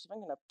my gosh, if I'm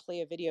going to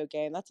play a video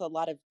game, that's a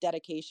lot of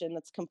dedication.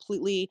 That's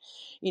completely,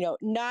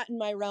 not in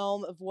my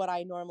realm of what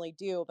I normally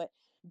do. But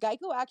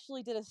Geico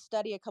actually did a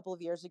study a couple of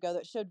years ago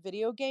that showed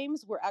video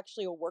games were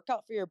actually a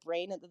workout for your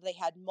brain and that they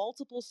had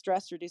multiple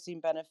stress reducing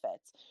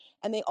benefits.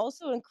 And they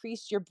also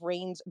increased your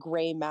brain's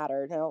gray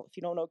matter. Now, if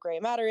you don't know what gray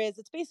matter is,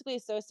 it's basically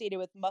associated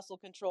with muscle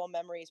control,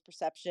 memories,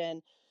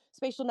 perception,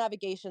 spatial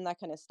navigation,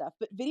 that kind of stuff.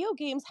 But video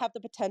games have the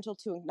potential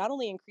to not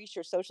only increase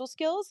your social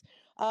skills,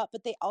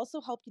 but they also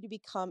help you to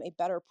become a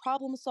better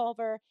problem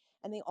solver.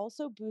 And they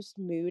also boost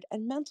mood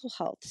and mental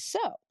health. So,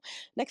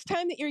 next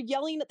time that you're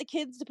yelling at the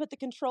kids to put the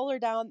controller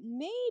down,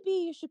 maybe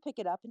you should pick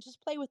it up and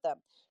just play with them.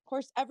 Of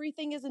course,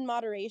 everything is in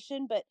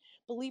moderation, but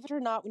believe it or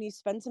not, when you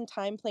spend some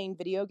time playing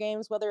video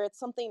games, whether it's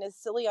something as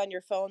silly on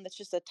your phone that's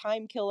just a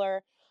time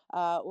killer,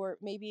 or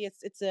maybe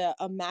it's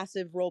a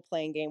massive role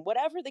playing game,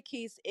 whatever the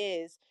case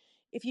is,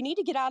 if you need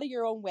to get out of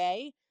your own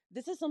way,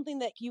 this is something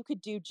that you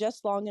could do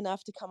just long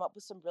enough to come up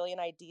with some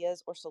brilliant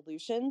ideas or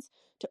solutions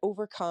to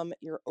overcome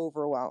your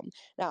overwhelm.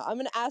 Now, I'm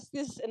going to ask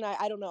this, and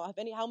I don't know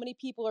how many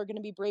people are going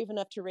to be brave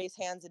enough to raise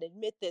hands and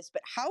admit this,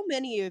 but how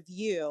many of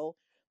you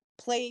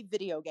play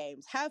video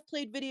games, have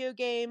played video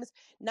games,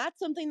 not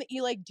something that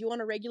you like do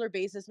on a regular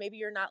basis? Maybe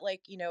you're not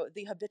like,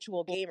 the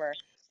habitual gamer,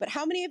 but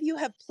how many of you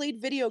have played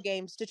video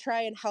games to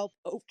try and help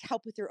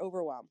with your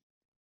overwhelm?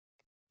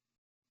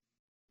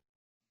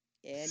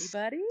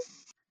 Anybody?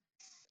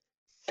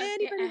 Okay, I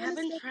Anybody want to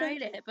haven't step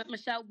tried up? it, but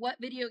Michelle, what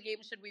video game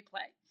should we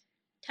play?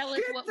 Tell us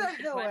Get what the we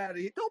should hell play. out of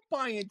here! Don't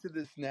buy into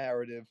this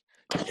narrative.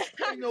 You don't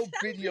play I'm no telling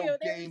video you,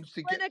 there is games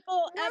to get. clinical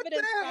What the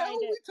evidence hell are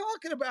behind it. we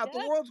talking about? The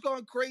Yep. world's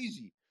gone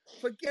crazy.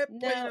 Forget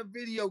playing No, a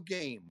video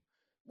game.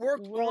 the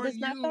Work world on has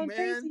not you, gone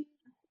man. crazy.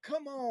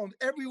 Come on,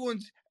 everyone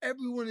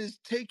is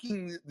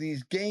taking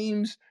these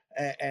games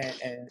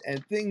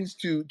and things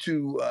to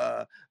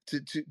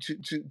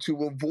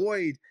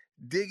avoid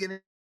digging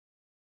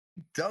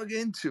dug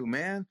into,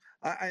 man.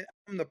 I'm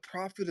the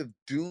prophet of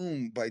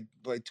doom by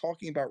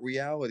talking about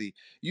reality.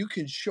 You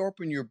can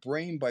sharpen your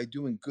brain by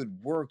doing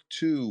good work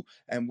too,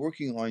 and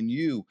working on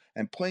you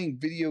and playing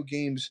video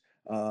games.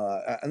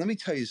 And let me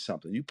tell you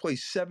something: you play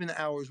 7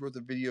 hours worth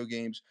of video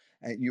games,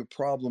 and your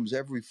problems,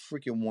 every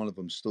freaking one of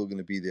them, still going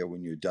to be there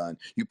when you're done.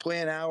 You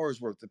play an hour's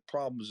worth, the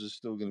problems are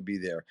still going to be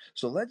there.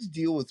 So let's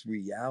deal with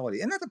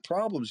reality, and not the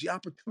problems, the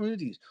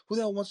opportunities. Who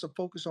the hell wants to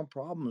focus on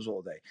problems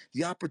all day?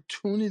 The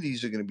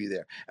opportunities are going to be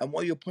there. And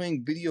while you're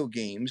playing video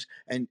games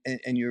and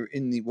you're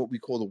in the what we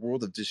call the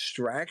world of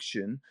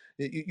distraction,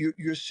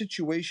 your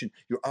situation,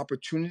 your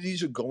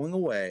opportunities are going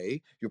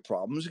away, your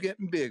problems are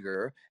getting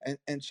bigger,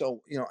 and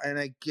so and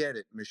I get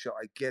it, Michelle,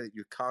 I get it.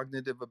 Your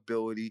cognitive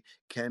ability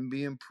can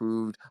be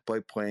improved by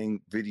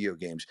playing video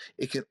games.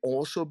 It can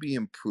also be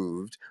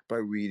improved by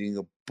reading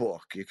a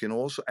book. It can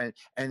also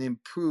and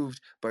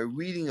improved by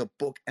reading a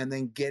book and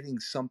then getting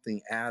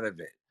something out of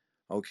it.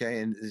 Okay,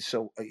 and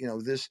so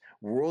this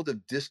world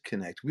of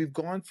disconnect. We've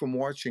gone from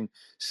watching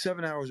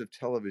 7 hours of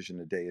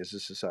television a day as a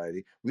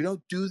society. We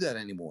don't do that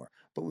anymore.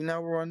 But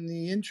now we're on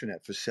the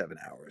internet for 7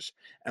 hours,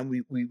 and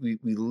we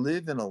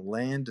live in a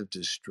land of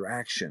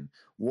distraction.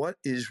 What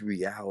is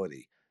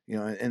reality?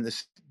 And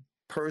this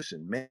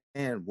person,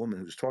 man, woman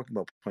who's talking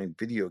about playing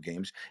video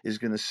games is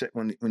going to say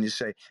when you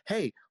say,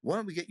 "Hey, why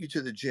don't we get you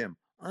to the gym?"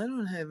 I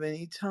don't have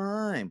any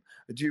time.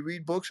 Do you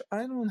read books?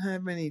 I don't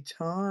have any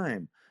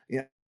time.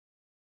 Yeah,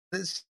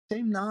 the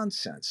same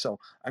nonsense. So,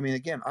 I mean,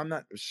 again, I'm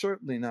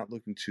certainly not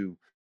looking to.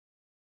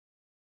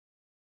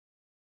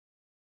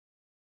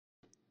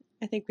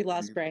 I think we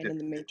lost Brian in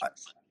the I,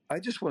 Matrix. I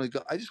just want to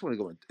go. I just want to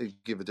go and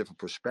give a different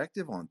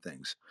perspective on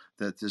things.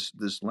 That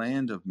this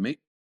land of make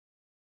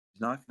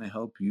is not going to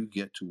help you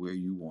get to where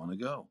you want to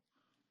go.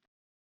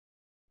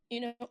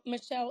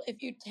 Michelle,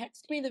 if you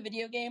text me the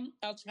video game,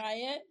 I'll try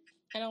it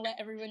and I'll let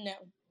everyone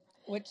know.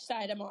 which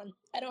side I'm on.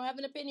 I don't have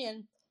an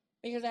opinion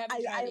because I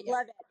haven't tried I it yet.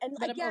 love it. And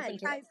But I'm again, open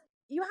to guys,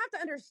 you have to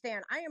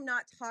understand, I am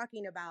not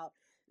talking about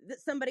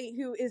somebody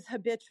who is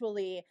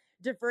habitually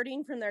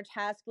diverting from their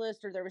task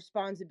list or their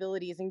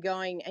responsibilities and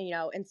going and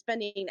and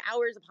spending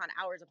hours upon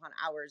hours upon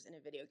hours in a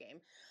video game.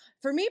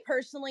 For me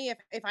personally,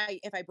 if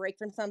I break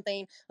from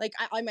something, like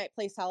I might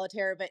play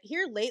solitaire, but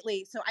here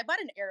lately, so I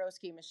bought an aero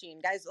ski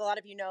machine, guys. A lot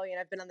of you know,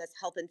 I've been on this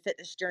health and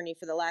fitness journey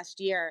for the last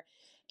year.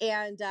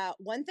 And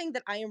one thing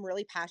that I am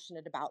really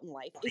passionate about in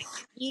life is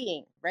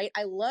skiing, right?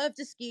 I love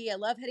to ski. I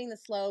love hitting the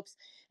slopes.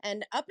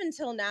 And up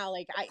until now,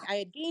 like I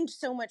had gained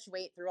so much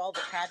weight through all the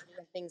tragedy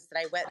and things that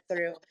I went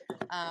through.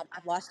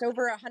 I've lost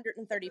over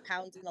 130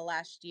 pounds in the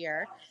last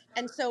year.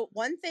 And so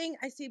one thing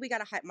I see, we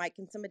got a hot mic.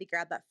 Can somebody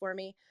grab that for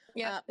me? it.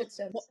 Yeah, it's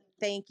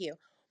Thank you.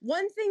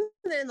 One thing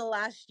that in the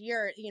last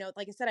year,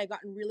 like I said, I've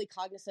gotten really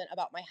cognizant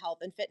about my health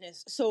and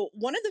fitness. So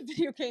one of the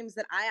video games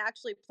that I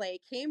actually play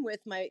came with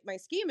my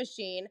ski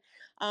machine.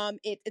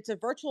 It's a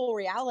virtual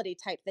reality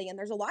type thing. And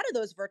there's a lot of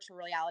those virtual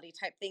reality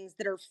type things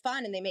that are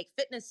fun and they make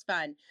fitness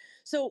fun.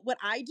 So what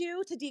I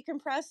do to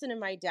decompress and in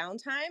my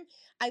downtime,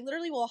 I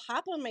literally will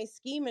hop on my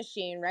ski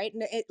machine, right?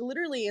 And it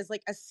literally is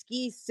like a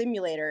ski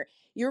simulator.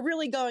 You're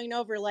really going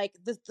over like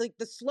the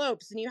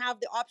slopes, and you have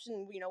the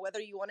option,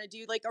 whether you want to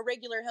do like a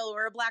regular hill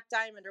or a black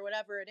diamond or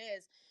whatever it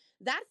is.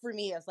 That for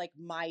me is like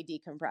my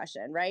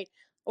decompression, right?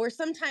 Or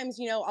sometimes,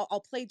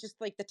 I'll play just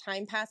like the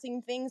time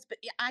passing things, but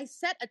I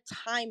set a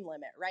time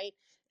limit, right?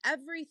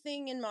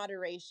 Everything in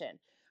moderation.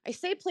 I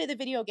say play the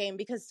video game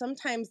because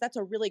sometimes that's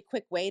a really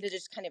quick way to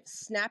just kind of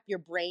snap your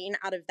brain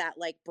out of that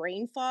like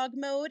brain fog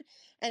mode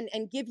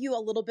and give you a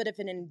little bit of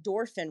an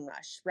endorphin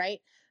rush, right?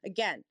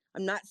 Again,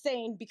 I'm not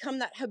saying become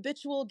that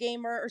habitual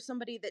gamer or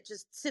somebody that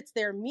just sits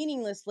there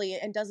meaninglessly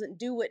and doesn't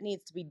do what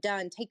needs to be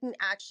done. Taking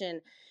action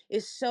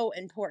is so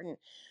important.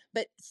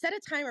 But set a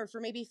timer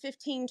for maybe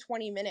 15,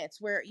 20 minutes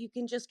where you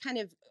can just kind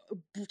of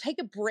take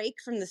a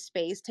break from the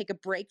space, take a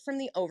break from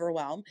the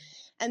overwhelm.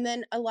 And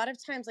then a lot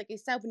of times, like I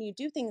said, when you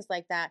do things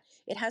like that,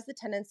 it has the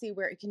tendency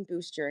where it can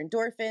boost your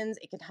endorphins.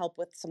 It can help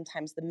with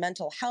sometimes the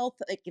mental health.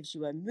 It gives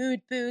you a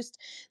mood boost.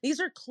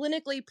 These are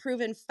clinically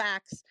proven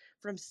facts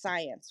from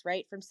science,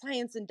 right? From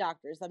science and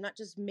doctors. I'm not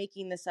just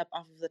making this up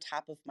off of the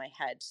top of my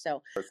head.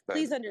 So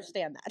please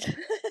understand that.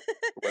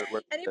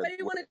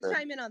 Anybody want to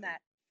chime in on that?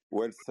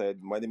 Well said.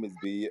 My name is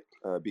B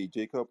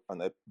Jacob,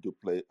 and I do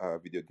play a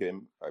video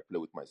game. I play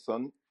with my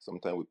son.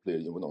 Sometimes we play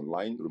even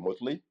online,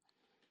 remotely.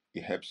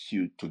 It helps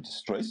you to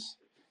distress.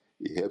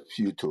 It helps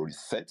you to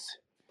reset.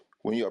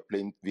 When you are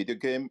playing video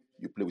game,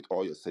 you play with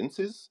all your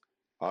senses,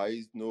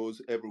 eyes,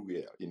 nose,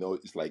 everywhere.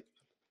 It's like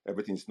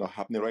everything's not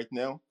happening right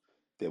now.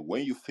 Then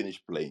when you finish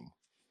playing,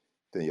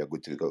 then you're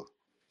good to go.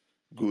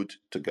 Good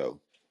to go.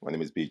 My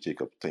name is B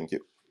Jacob. Thank you.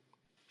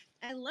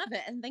 I love it.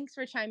 And thanks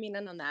for chiming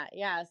in on that.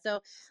 Yeah. So,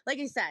 like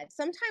I said,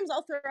 sometimes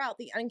I'll throw out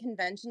the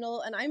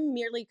unconventional, and I'm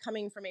merely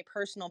coming from a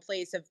personal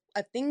place of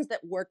things that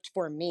worked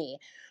for me,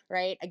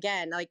 right?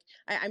 Again, like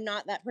I'm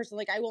not that person.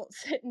 Like I won't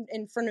sit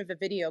in front of a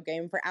video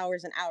game for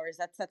hours and hours.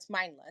 That's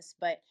mindless.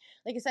 But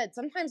like I said,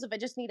 sometimes if I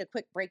just need a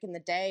quick break in the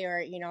day,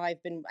 or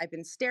I've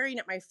been staring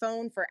at my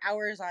phone for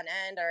hours on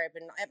end, or I've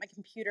been at my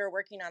computer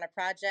working on a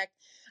project,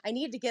 I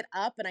need to get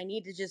up and I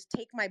need to just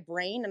take my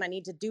brain and I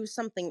need to do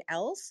something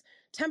else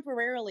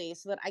temporarily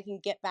so that I can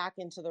get back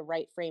into the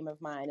right frame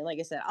of mind. And like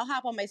I said, I'll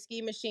hop on my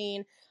ski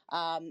machine.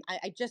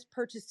 I just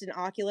purchased an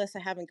Oculus. I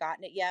haven't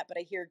gotten it yet, but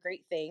I hear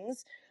great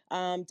things.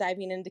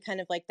 Diving into kind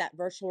of like that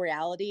virtual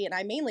reality. And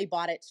I mainly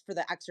bought it for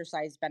the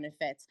exercise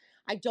benefits.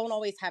 I don't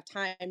always have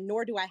time,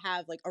 nor do I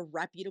have like a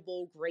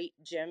reputable, great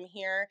gym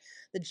here.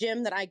 The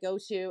gym that I go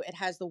to, it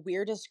has the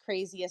weirdest,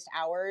 craziest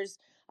hours.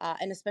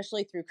 And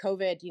especially through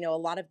COVID, a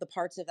lot of the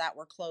parts of that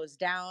were closed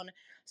down.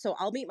 So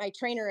I'll meet my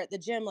trainer at the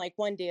gym like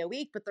one day a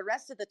week, but the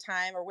rest of the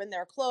time, or when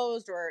they're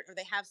closed, or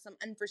they have some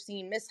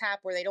unforeseen mishap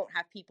where they don't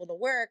have people to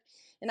work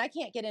and I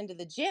can't get into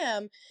the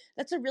gym,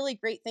 that's a really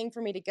great thing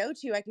for me to go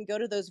to. I can go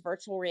to those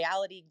virtual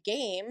reality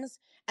games,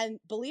 and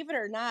believe it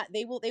or not,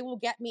 they will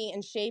get me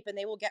in shape, and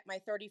they will get my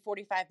 30,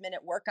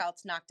 45-minute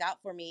workouts knocked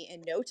out for me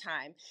in no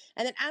time.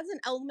 And it adds an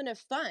element of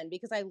fun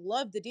because I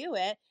love to do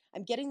it.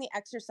 I'm getting the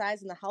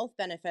exercise and the health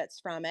benefits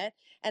from it.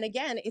 And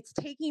again, it's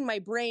taking my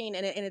brain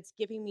and it's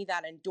giving me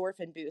that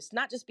endorphin boost,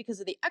 not just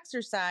because of the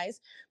exercise,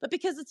 but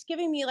because it's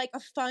giving me like a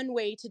fun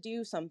way to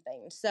do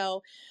something.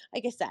 So,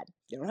 like I said,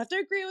 you don't have to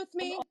agree with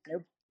me,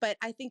 but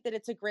I think that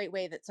it's a great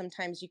way that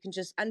sometimes you can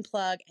just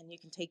unplug and you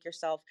can take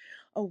yourself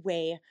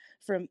away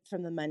from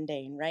the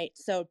mundane, right?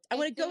 So I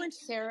want to go into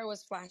Sarah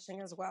was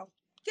flashing as well.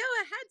 Go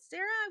ahead,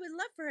 Sarah. I would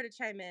love for her to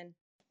chime in.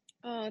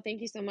 Oh, thank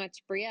you so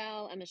much,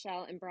 Brielle and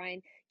Michelle and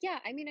Brian. Yeah,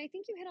 I mean, I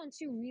think you hit on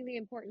two really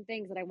important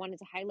things that I wanted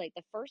to highlight.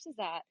 The first is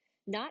that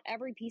not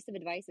every piece of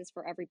advice is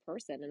for every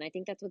person. And I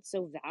think that's what's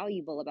so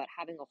valuable about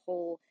having a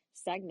whole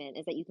segment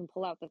is that you can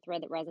pull out the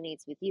thread that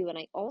resonates with you. And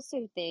I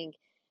also think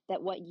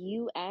that what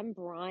you and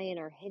Brian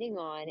are hitting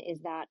on is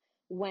that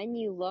when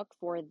you look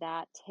for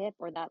that tip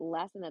or that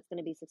lesson that's going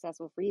to be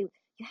successful for you,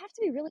 you have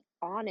to be really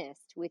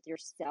honest with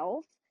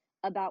yourself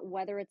about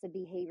whether it's a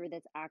behavior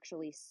that's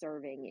actually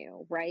serving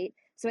you, right?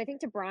 So I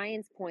think to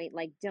Brian's point,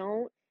 like,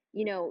 don't,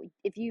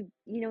 if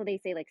they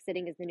say like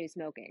sitting is the new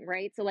smoking,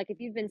 right? So like if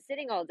you've been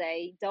sitting all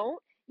day,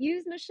 don't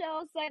use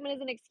Michelle's segment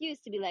as an excuse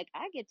to be like,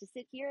 I get to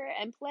sit here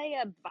and play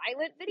a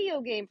violent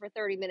video game for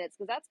 30 minutes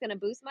because that's going to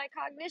boost my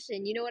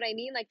cognition. You know what I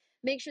mean? Like,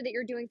 make sure that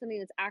you're doing something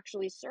that's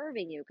actually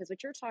serving you. Because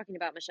what you're talking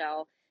about,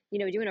 Michelle,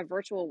 doing a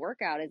virtual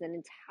workout is an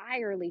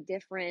entirely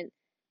different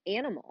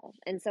animal.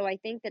 And so I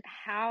think that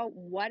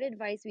what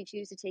advice we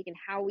choose to take and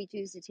how we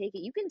choose to take it,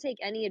 you can take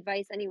any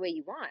advice any way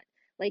you want.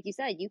 Like you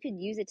said, you could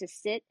use it to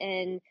sit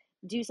and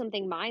do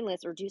something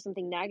mindless or do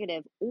something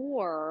negative,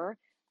 or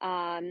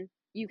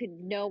you could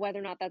know whether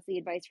or not that's the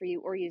advice for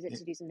you, or use it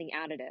to do something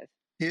additive.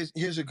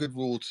 Here's a good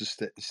rule to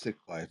stick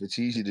by. If it's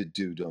easy to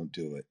do, don't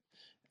do it.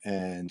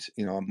 And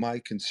my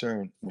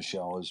concern,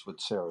 Michelle, is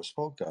what Sarah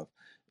spoke of,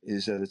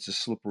 is that it's a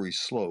slippery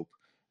slope.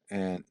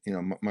 And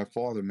my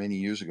father, many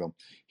years ago,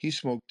 he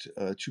smoked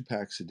 2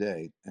 packs a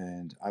day,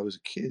 and I was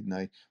a kid, and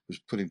I was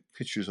putting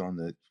pictures on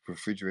the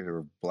refrigerator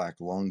of black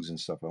lungs and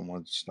stuff. I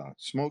wanted to stop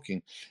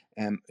smoking,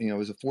 and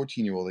as a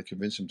 14-year-old, I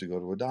convinced him to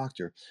go to a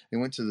doctor. He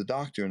went to the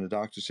doctor, and the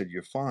doctor said,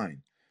 "You're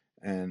fine,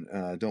 and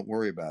don't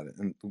worry about it."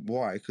 And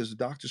why? Because the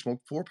doctor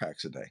smoked 4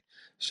 packs a day.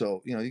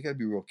 So you got to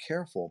be real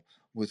careful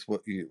with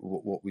what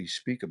we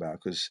speak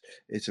about, because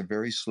it's a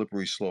very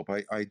slippery slope.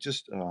 I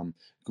just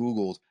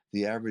Googled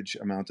the average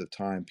amount of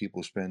time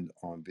people spend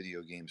on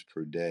video games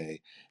per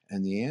day,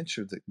 and the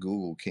answer that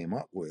Google came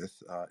up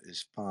with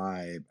is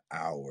 5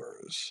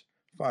 hours.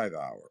 5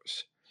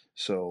 hours.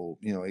 So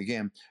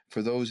again,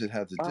 for those that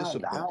have the 5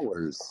 discipline,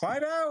 hours.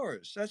 5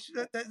 hours. That's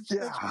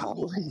Google.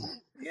 Golly.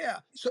 Yeah.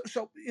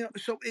 So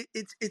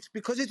it's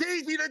because it's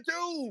easy to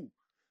do.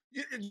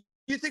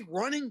 You think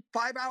running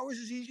 5 hours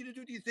is easy to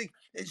do? Do you think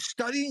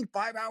studying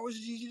 5 hours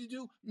is easy to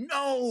do?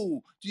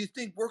 No. Do you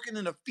think working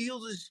in a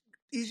field is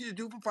easy to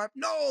do for 5?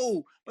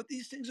 No. But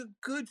these things are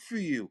good for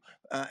you.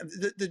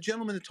 The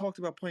gentleman that talked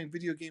about playing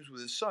video games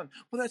with his son,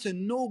 well, that's a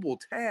noble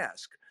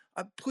task.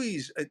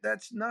 Please,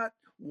 that's not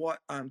what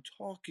I'm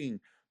talking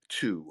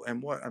to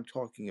and what I'm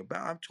talking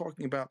about. I'm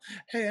talking about,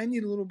 hey, I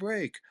need a little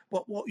break.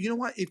 Well, you know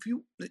what? If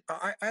you,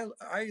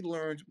 I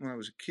learned when I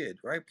was a kid,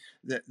 right,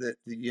 that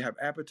you have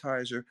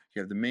appetizer,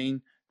 you have the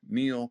main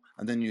meal,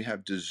 and then you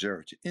have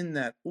dessert in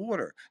that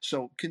order.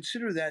 So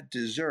consider that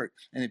dessert.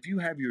 And if you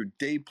have your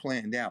day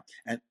planned out,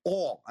 and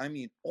I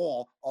mean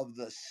all of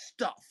the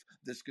stuff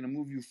that's going to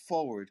move you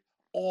forward,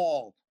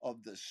 all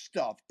of the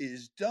stuff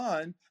is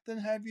done, then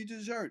have your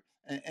dessert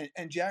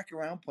and jack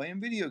around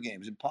playing video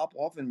games and pop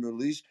off and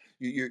release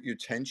your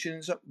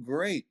tensions up.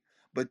 Great.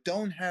 But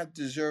don't have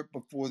dessert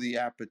before the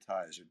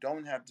appetizer.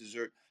 Don't have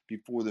dessert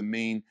before the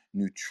main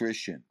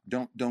nutrition.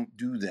 Don't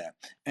do that.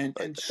 And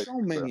so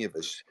many of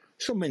us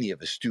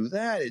do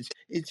that.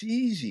 It's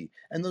easy.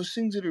 And those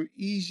things that are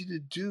easy to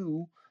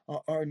do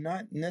are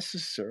not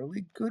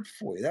necessarily good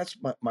for you. That's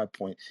my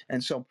point.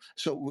 And so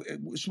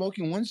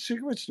smoking 1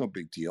 cigarette's no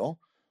big deal,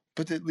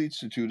 but that leads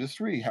to 2 to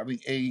 3. Having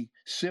a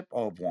sip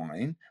of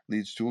wine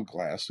leads to a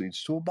glass,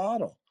 leads to a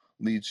bottle,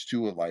 leads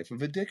to a life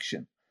of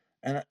addiction.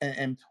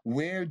 And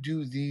where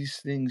do these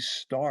things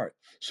start?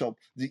 So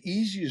the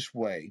easiest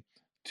way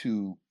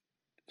to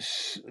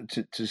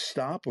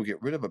stop or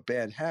get rid of a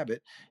bad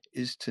habit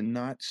is to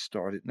not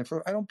start it.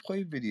 And I don't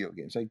play video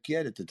games. I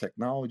get it. The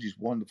technology is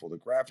wonderful. The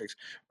graphics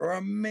are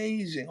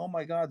amazing. Oh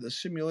my God, the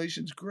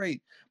simulation's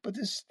great. But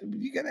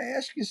you got to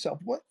ask yourself,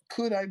 what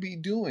could I be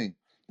doing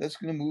that's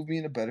going to move me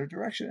in a better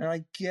direction? And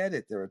I get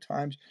it. There are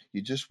times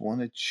you just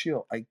want to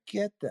chill. I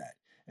get that.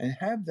 And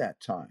have that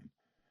time.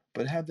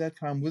 But have that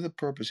time with a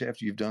purpose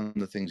after you've done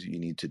the things that you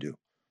need to do.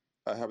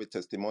 I have a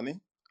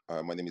testimony.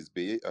 My name is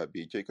B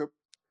Jacob.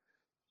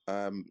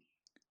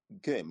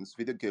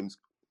 Video games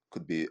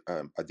could be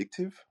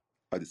addictive,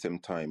 at the same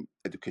time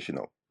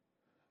educational.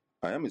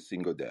 I am a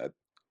single dad,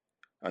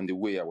 and the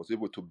way I was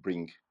able to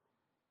bring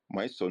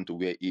my son to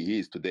where he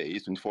is today,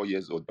 he's 24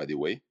 years old, by the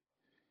way,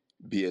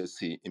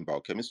 BSc in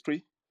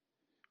biochemistry,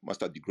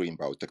 master degree in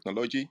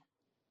biotechnology.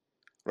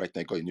 Right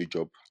now, I got a new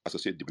job,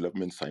 associate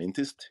development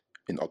scientist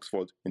in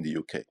Oxford, in the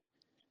UK.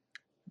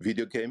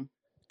 Video game,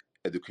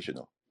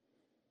 educational.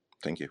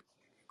 Thank you.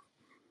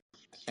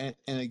 And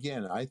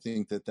again, I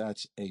think that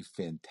that's a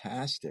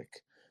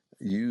fantastic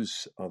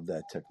use of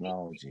that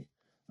technology.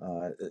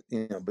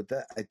 But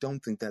that I don't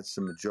think that's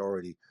the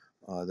majority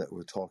that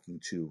we're talking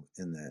to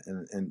in that.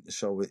 And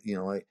so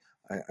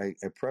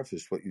I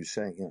prefaced what you're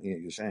saying.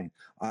 You're saying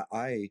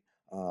I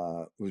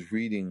was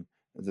reading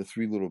The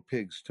Three Little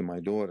Pigs to my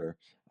daughter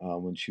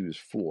when she was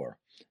 4,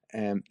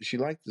 and she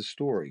liked the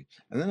story.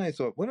 And then I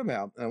thought, what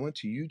about? I went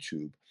to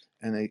YouTube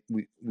and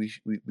we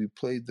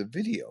played the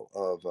video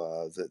of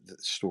the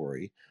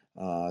story.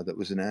 That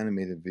was an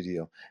animated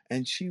video,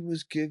 and she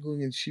was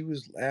giggling and she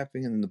was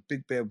laughing, and the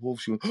big bad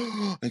wolf. She went,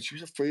 and she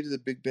was afraid of the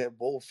big bad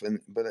wolf.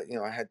 But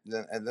I had,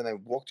 and then I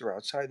walked her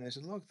outside, and I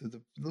said, "Look,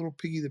 the little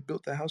piggy that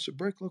built the house of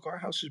brick. Look, our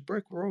house is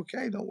brick. We're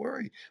okay. Don't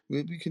worry.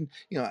 We can,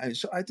 And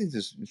so I think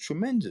there's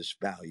tremendous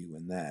value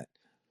in that.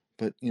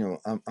 But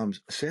I'm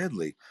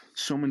sadly,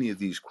 so many of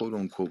these quote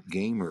unquote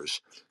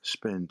gamers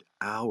spend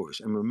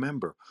hours. And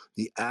remember,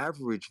 the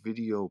average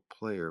video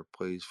player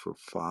plays for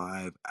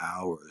 5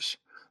 hours.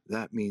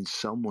 That means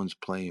someone's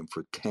playing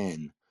for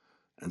 10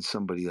 and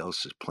somebody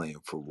else is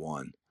playing for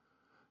 1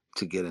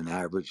 to get an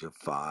average of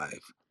 5.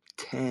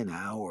 10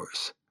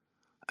 hours.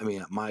 I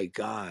mean, my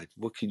God,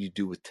 what can you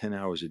do with 10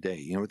 hours a day?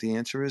 You know what the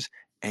answer is?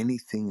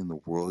 Anything in the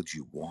world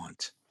you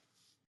want.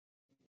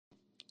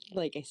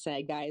 Like I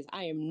said, guys,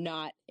 I am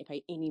not by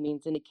any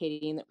means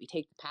indicating that we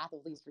take the path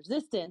of least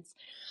resistance.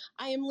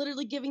 I am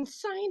literally giving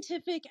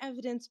scientific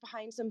evidence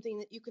behind something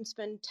that you can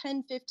spend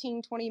 10,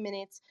 15, 20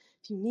 minutes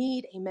if you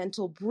need a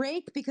mental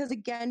break, because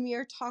again, we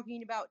are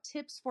talking about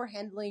tips for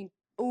handling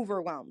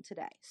overwhelm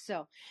today.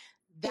 So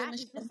that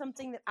is just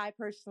something that I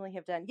personally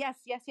have done. Yes.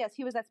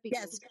 Who was that speaking?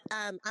 Yes,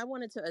 I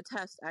wanted to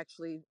attest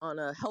actually on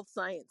a health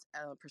science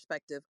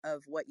perspective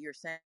of what you're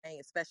saying,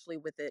 especially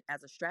with it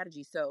as a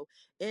strategy. So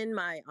in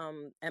my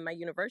at my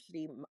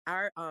university,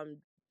 our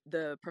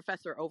the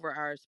professor over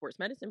our sports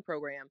medicine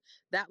program,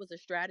 that was a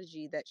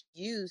strategy that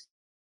she used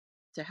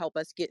to help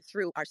us get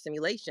through our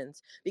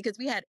simulations, because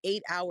we had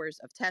 8 hours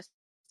of testing.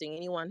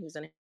 Anyone who's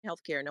in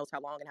healthcare knows how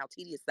long and how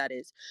tedious that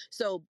is.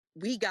 So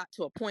we got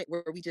to a point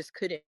where we just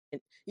couldn't,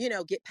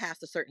 get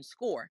past a certain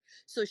score.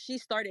 So she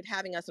started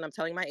having us, and I'm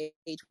telling my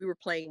age, we were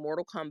playing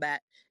Mortal Kombat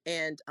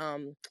and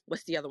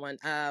what's the other one?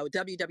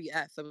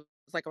 WWF. So it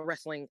was like a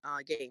wrestling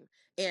game.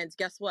 And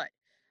guess what?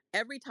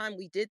 Every time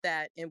we did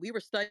that and we were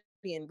studying,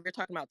 we were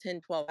talking about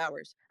 10, 12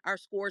 hours, our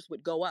scores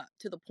would go up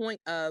to the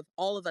point of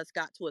all of us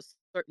got to a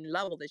certain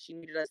level that she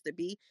needed us to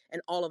be,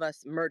 and all of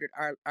us murdered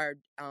our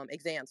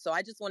exams. So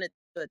I just wanted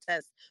to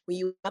attest, when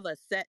you have a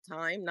set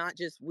time, not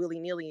just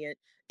willy-nilly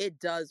it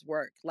does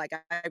work. Like,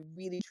 I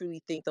really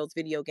truly think those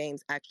video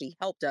games actually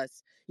helped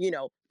us,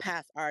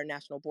 pass our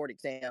national board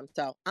exam.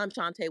 So I'm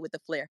Shantae with the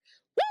flair.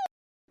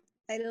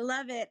 I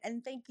love it.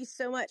 And thank you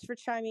so much for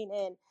chiming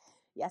in.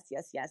 Yes.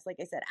 Like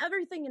I said,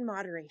 everything in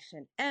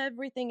moderation.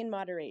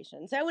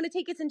 So I want to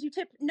take us into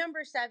tip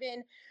number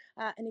 7.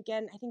 And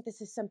again, I think this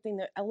is something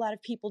that a lot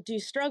of people do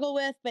struggle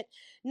with. But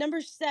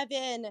number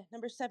seven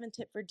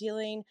tip for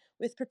dealing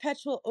with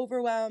perpetual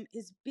overwhelm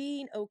is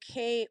being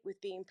okay with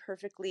being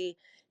perfectly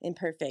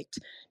imperfect.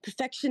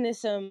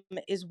 Perfectionism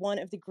is one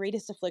of the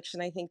greatest affliction,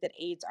 I think, that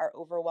aids our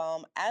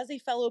overwhelm. As a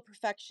fellow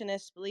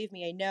perfectionist, believe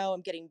me, I know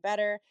I'm getting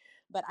better.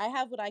 But I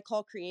have what I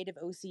call creative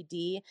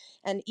OCD.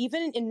 And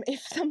even if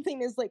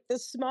something is like the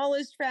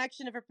smallest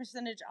fraction of a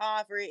percentage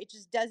off, or it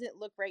just doesn't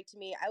look right to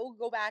me, I will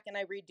go back and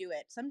I redo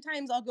it.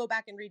 Sometimes I'll go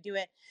back and redo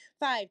it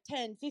 5,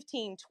 10,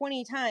 15,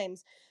 20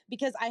 times,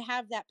 because I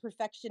have that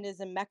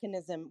perfectionism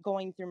mechanism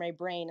going through my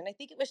brain. And I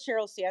think it was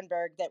Sheryl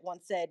Sandberg that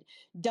once said,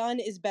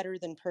 done is better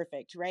than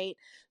perfect, right?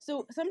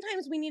 So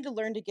sometimes we need to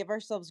learn to give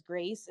ourselves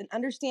grace and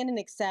understand and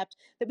accept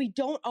that we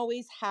don't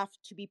always have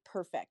to be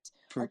perfect.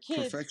 Our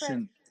kids,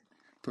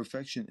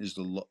 Perfection is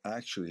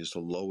actually the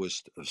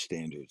lowest of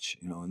standards,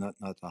 not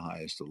the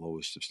highest, the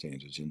lowest of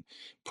standards. And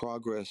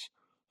progress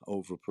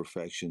over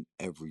perfection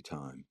every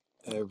time,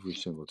 every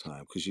single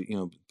time, because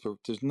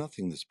there's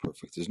nothing that's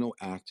perfect. There's no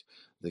act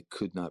that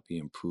could not be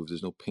improved.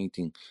 There's no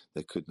painting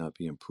that could not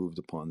be improved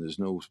upon. There's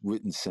no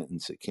written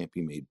sentence that can't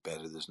be made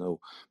better. There's no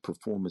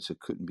performance that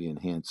couldn't be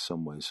enhanced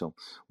some way. So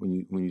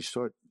when you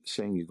start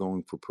saying you're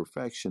going for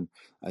perfection,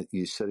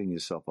 you're setting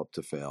yourself up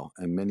to fail.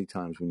 And many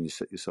times when you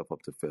set yourself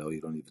up to fail, you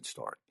don't even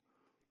start.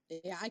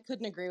 Yeah, I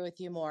couldn't agree with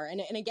you more.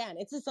 And again,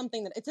 it's just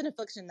something it's an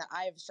affliction that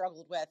I've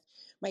struggled with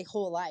my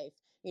whole life.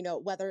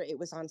 Whether it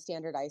was on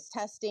standardized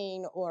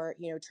testing or,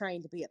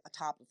 trying to be at the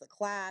top of the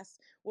class,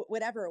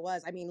 whatever it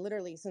was. I mean,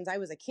 literally since I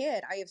was a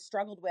kid, I have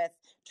struggled with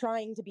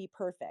trying to be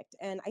perfect.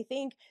 And I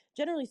think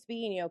generally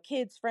speaking,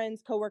 kids,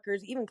 friends,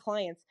 coworkers, even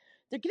clients,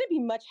 they're going to be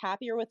much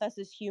happier with us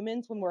as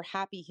humans when we're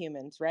happy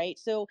humans, right?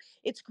 So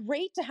it's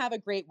great to have a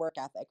great work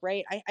ethic,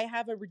 right? I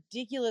have a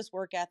ridiculous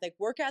work ethic.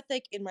 Work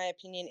ethic, in my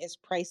opinion, is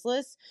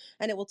priceless,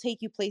 and it will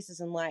take you places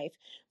in life.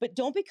 But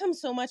don't become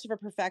so much of a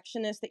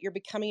perfectionist that you're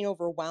becoming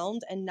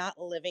overwhelmed and not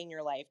living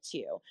your life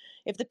too.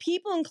 If the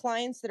people and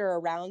clients that are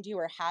around you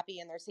are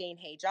happy and they're saying,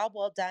 hey, job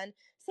well done,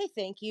 say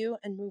thank you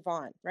and move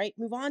on, right?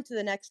 Move on to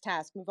the next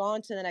task, move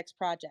on to the next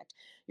project.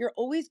 You're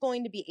always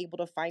going to be able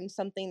to find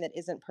something that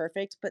isn't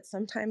perfect, but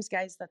sometimes,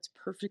 guys, that's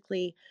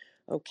perfectly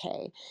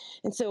okay.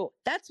 And so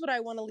that's what I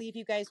want to leave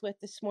you guys with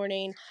this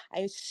morning.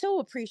 I so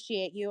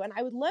appreciate you. And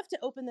I would love to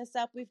open this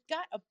up. We've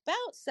got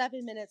about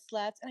 7 minutes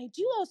left. And I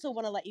do also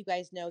want to let you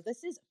guys know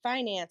this is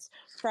Finance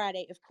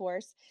Friday, of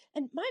course.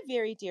 And my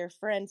very dear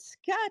friend,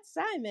 Scott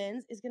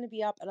Simons, is going to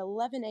be up at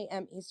 11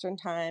 a.m. Eastern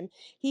Time.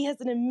 He has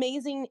an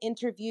amazing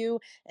interview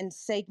and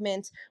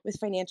segment with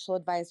financial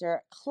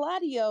advisor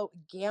Claudio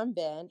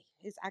Gambin,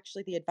 is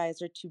actually the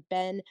advisor to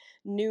Ben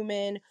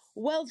Newman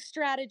Wealth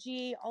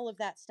Strategy, all of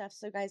that stuff.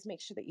 So guys,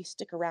 make sure that you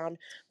stick around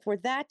for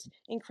that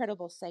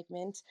incredible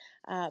segment.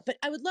 But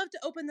I would love to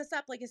open this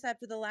up, like I said,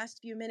 for the last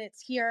few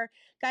minutes here.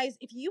 Guys,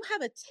 if you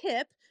have a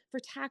tip for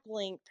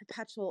tackling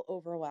perpetual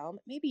overwhelm,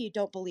 maybe you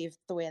don't believe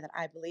the way that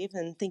I believe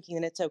and thinking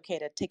that it's okay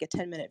to take a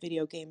 10-minute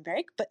video game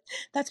break, but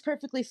that's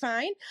perfectly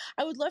fine.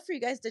 I would love for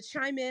you guys to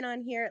chime in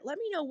on here. Let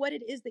me know what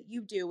it is that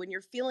you do when you're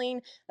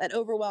feeling that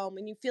overwhelm,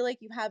 when you feel like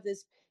you have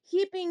this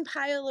heaping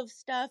pile of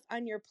stuff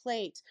on your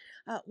plate.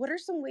 What are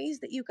some ways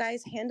that you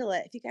guys handle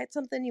it? If you got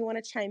something you want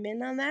to chime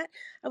in on that,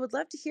 I would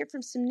love to hear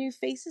from some new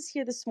faces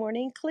here this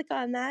morning. Click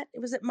on that.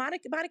 Was it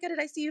Monica? Monica, did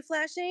I see you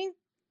flashing?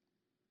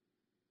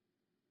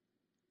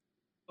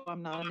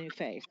 I'm not a new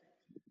face.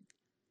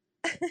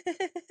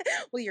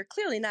 Well, you're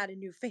clearly not a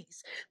new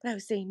face, but I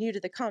was saying new to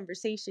the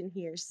conversation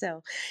here.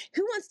 So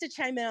who wants to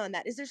chime in on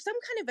that? Is there some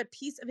kind of a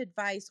piece of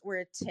advice or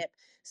a tip,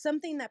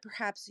 something that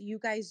perhaps you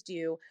guys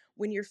do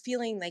when you're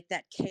feeling like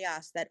that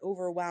chaos, that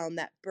overwhelm,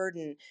 that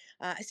burden?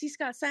 I see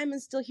Scott Simon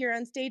still here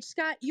on stage.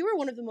 Scott, you are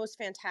one of the most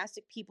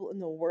fantastic people in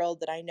the world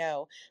that I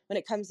know when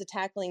it comes to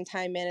tackling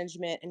time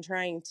management and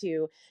trying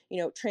to,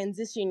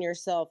 transition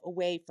yourself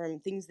away from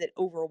things that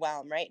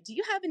overwhelm, right? Do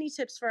you have any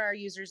tips for our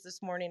users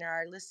this morning or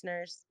our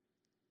listeners?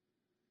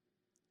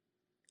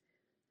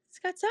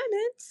 Scott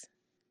Simons,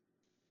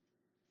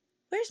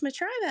 where's my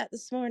tribe at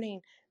this morning?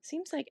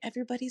 Seems like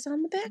everybody's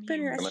on the back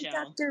burner. I see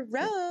Dr.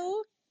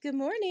 Rowe. Good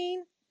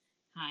morning.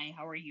 Hi,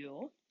 how are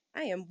you?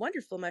 I am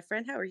wonderful, my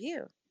friend. How are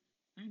you?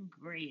 I'm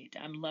great.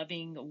 I'm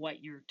loving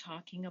what you're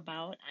talking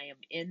about. I am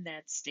in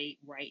that state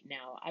right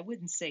now. I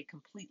wouldn't say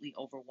completely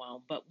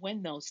overwhelmed, but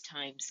when those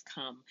times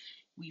come,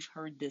 we've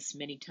heard this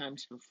many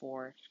times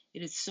before,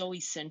 it is so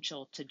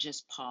essential to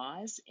just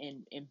pause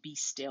and be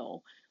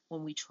still.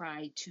 When we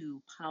try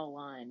to pile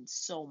on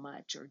so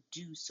much or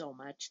do so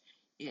much,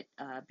 it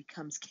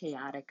becomes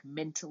chaotic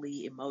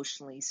mentally,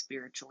 emotionally,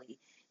 spiritually,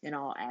 in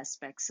all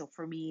aspects. So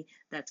for me,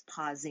 that's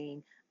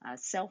pausing.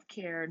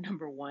 Self-care,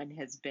 number one,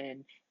 has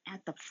been at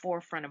the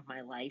forefront of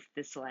my life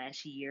this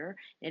last year,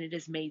 and it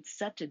has made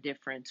such a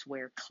difference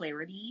where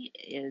clarity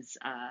is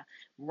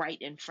right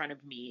in front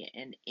of me,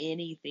 and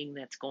anything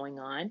that's going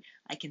on,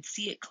 I can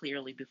see it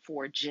clearly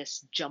before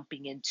just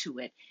jumping into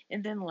it.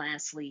 And then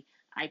lastly,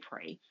 I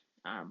pray.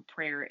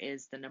 Prayer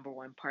is the number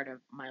one part of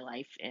my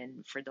life.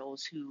 And for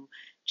those who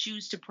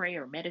choose to pray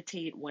or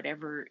meditate,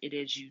 whatever it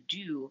is you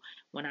do,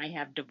 when I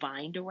have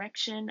divine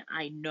direction,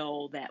 I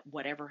know that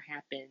whatever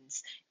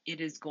happens,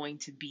 it is going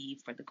to be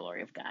for the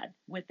glory of God.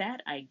 With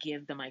that, I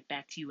give the mic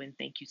back to you, and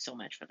thank you so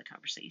much for the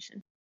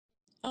conversation.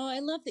 Oh, I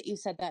love that you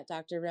said that,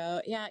 Dr. Rowe.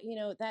 Yeah,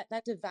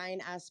 that divine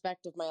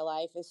aspect of my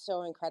life is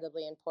so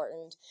incredibly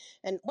important.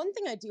 And one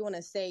thing I do want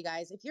to say,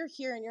 guys, if you're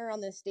here and you're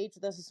on this stage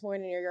with us this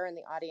morning or you're in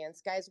the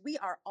audience, guys, we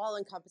are all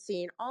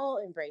encompassing, all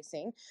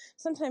embracing.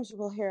 Sometimes you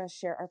will hear us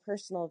share our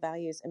personal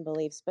values and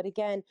beliefs, but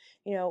again,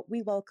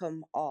 we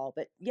welcome all.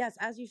 But yes,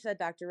 as you said,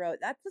 Dr. Rowe,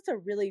 that's a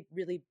really,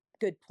 really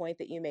good point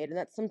that you made. And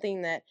that's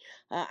something that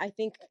I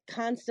think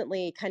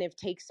constantly kind of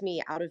takes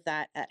me out of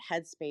that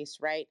headspace,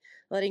 right?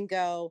 Letting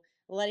go,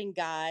 letting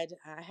God.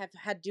 I have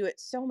had to do it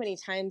so many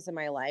times in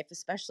my life,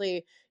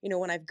 especially,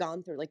 when I've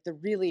gone through like the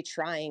really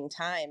trying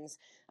times,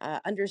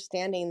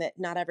 understanding that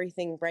not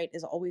everything right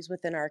is always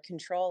within our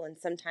control. And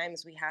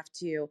sometimes we have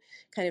to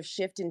kind of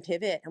shift and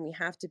pivot, and we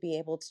have to be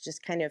able to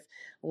just kind of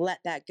let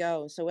that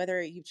go. So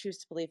whether you choose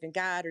to believe in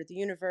God or the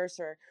universe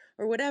or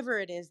whatever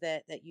it is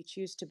that you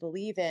choose to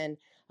believe in,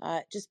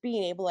 just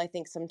being able, I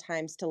think,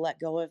 sometimes to let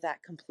go of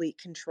that complete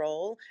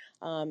control,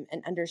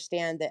 and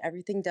understand that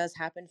everything does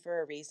happen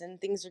for a reason.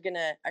 Things are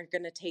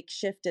gonna take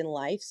shift in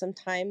life.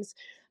 Sometimes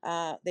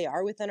they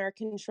are within our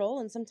control,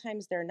 and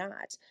sometimes they're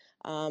not.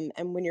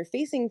 And when you're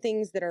facing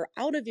things that are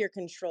out of your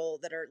control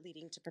that are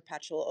leading to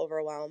perpetual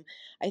overwhelm,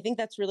 I think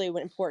that's really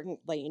important.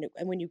 Like,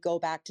 and when you go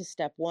back to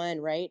step one,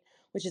 right,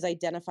 which is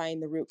identifying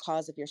the root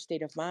cause of your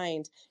state of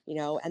mind,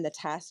 and the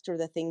tasks or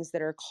the things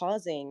that are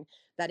causing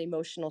that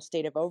emotional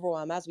state of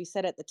overwhelm. As we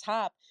said at the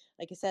top,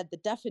 like I said, the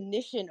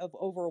definition of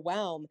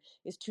overwhelm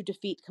is to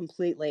defeat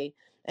completely.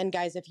 And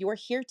guys, if you're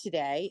here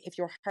today, if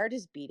your heart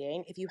is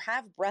beating, if you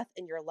have breath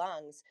in your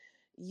lungs,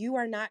 you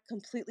are not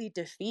completely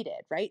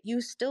defeated, right?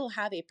 You still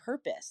have a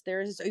purpose.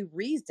 There is a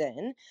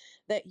reason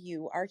that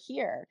you are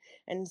here.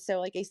 And so,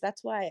 like,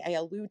 that's why I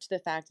allude to the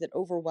fact that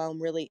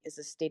overwhelm really is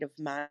a state of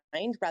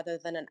mind rather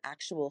than an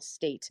actual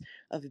state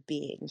of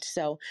being.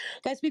 So,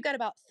 guys, we've got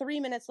about 3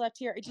 minutes left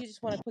here. I do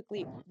just want to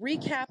quickly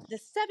recap the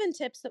 7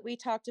 tips that we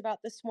talked about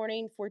this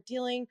morning for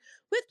dealing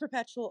with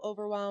perpetual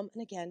overwhelm.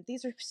 And again,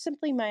 these are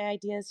simply my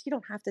ideas. You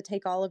don't have to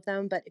take all of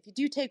them, but if you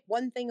do take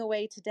one thing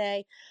away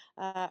today,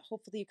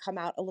 hopefully you come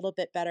out a little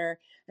bit better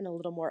and a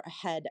little more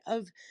ahead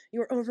of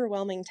your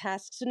overwhelming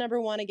tasks. So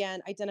number 1, again,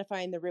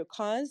 identifying the root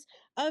cause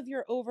of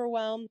your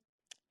overwhelm.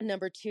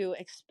 Number 2,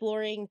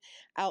 exploring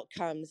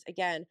outcomes.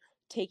 Again,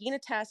 taking a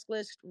task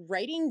list,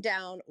 writing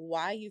down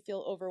why you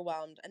feel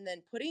overwhelmed, and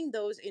then putting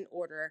those in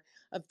order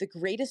of the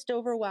greatest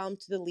overwhelm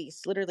to the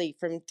least, literally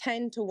from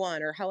 10 to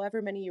 1 or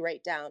however many you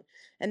write down.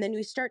 And then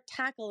we start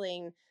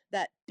tackling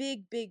that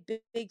big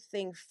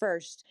thing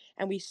first.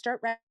 And we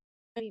start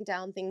writing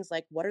down things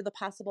like, what are the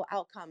possible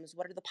outcomes?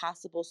 What are the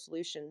possible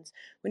solutions?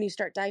 When you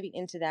start diving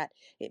into that,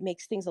 it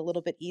makes things a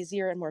little bit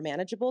easier and more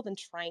manageable than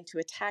trying to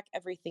attack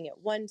everything at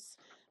once.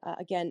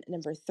 Again,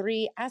 number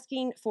 3,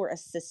 asking for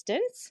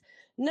assistance.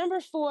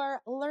 Number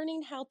 4,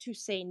 learning how to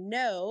say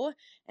no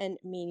and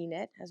meaning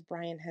it, as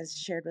Brian has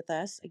shared with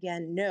us.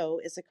 Again, no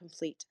is a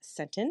complete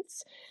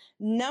sentence.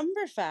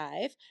 Number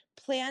 5,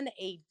 plan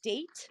a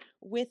date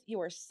with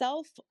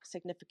yourself,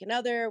 significant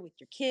other, with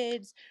your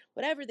kids,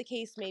 whatever the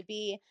case may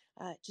be.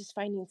 Just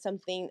finding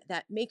something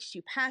that makes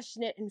you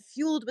passionate and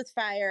fueled with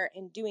fire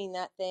and doing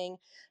that thing.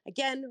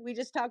 Again, we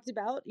just talked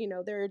about,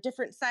 there are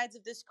different sides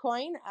of this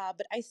coin,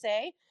 but I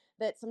say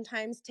that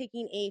sometimes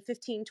taking a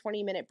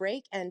 15-20 minute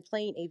break and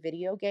playing a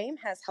video game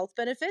has health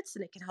benefits,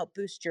 and it can help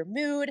boost your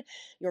mood,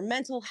 your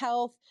mental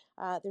health.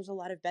 There's a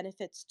lot of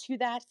benefits to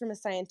that from a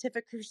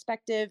scientific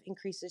perspective,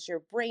 increases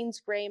your brain's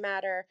gray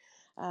matter.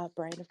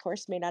 Brian, of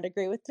course, may not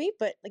agree with me,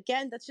 but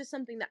again, that's just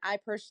something that I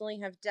personally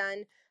have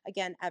done.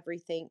 Again,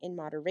 everything in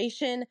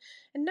moderation.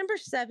 And number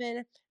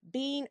 7,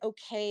 being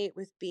okay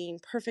with being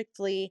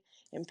perfectly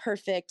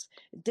imperfect,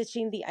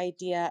 ditching the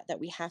idea that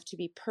we have to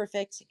be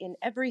perfect in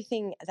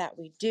everything that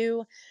we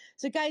do.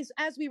 So guys,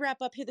 as we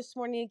wrap up here this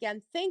morning,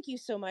 again, thank you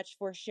so much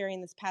for sharing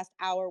this past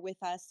hour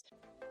with us.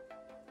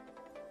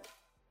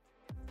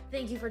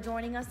 Thank you for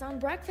joining us on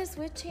Breakfast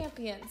with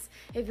Champions.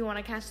 If you want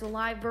to catch the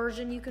live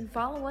version, you can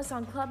follow us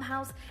on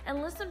Clubhouse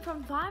and listen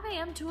from 5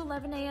 a.m. to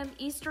 11 a.m.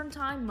 Eastern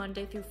Time,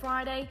 Monday through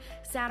Friday,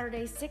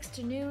 Saturdays 6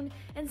 to noon,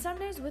 and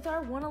Sundays with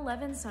our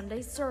 111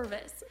 Sunday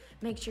service.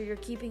 Make sure you're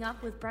keeping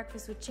up with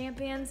Breakfast with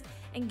Champions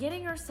and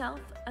getting yourself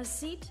a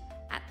seat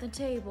at the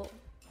table.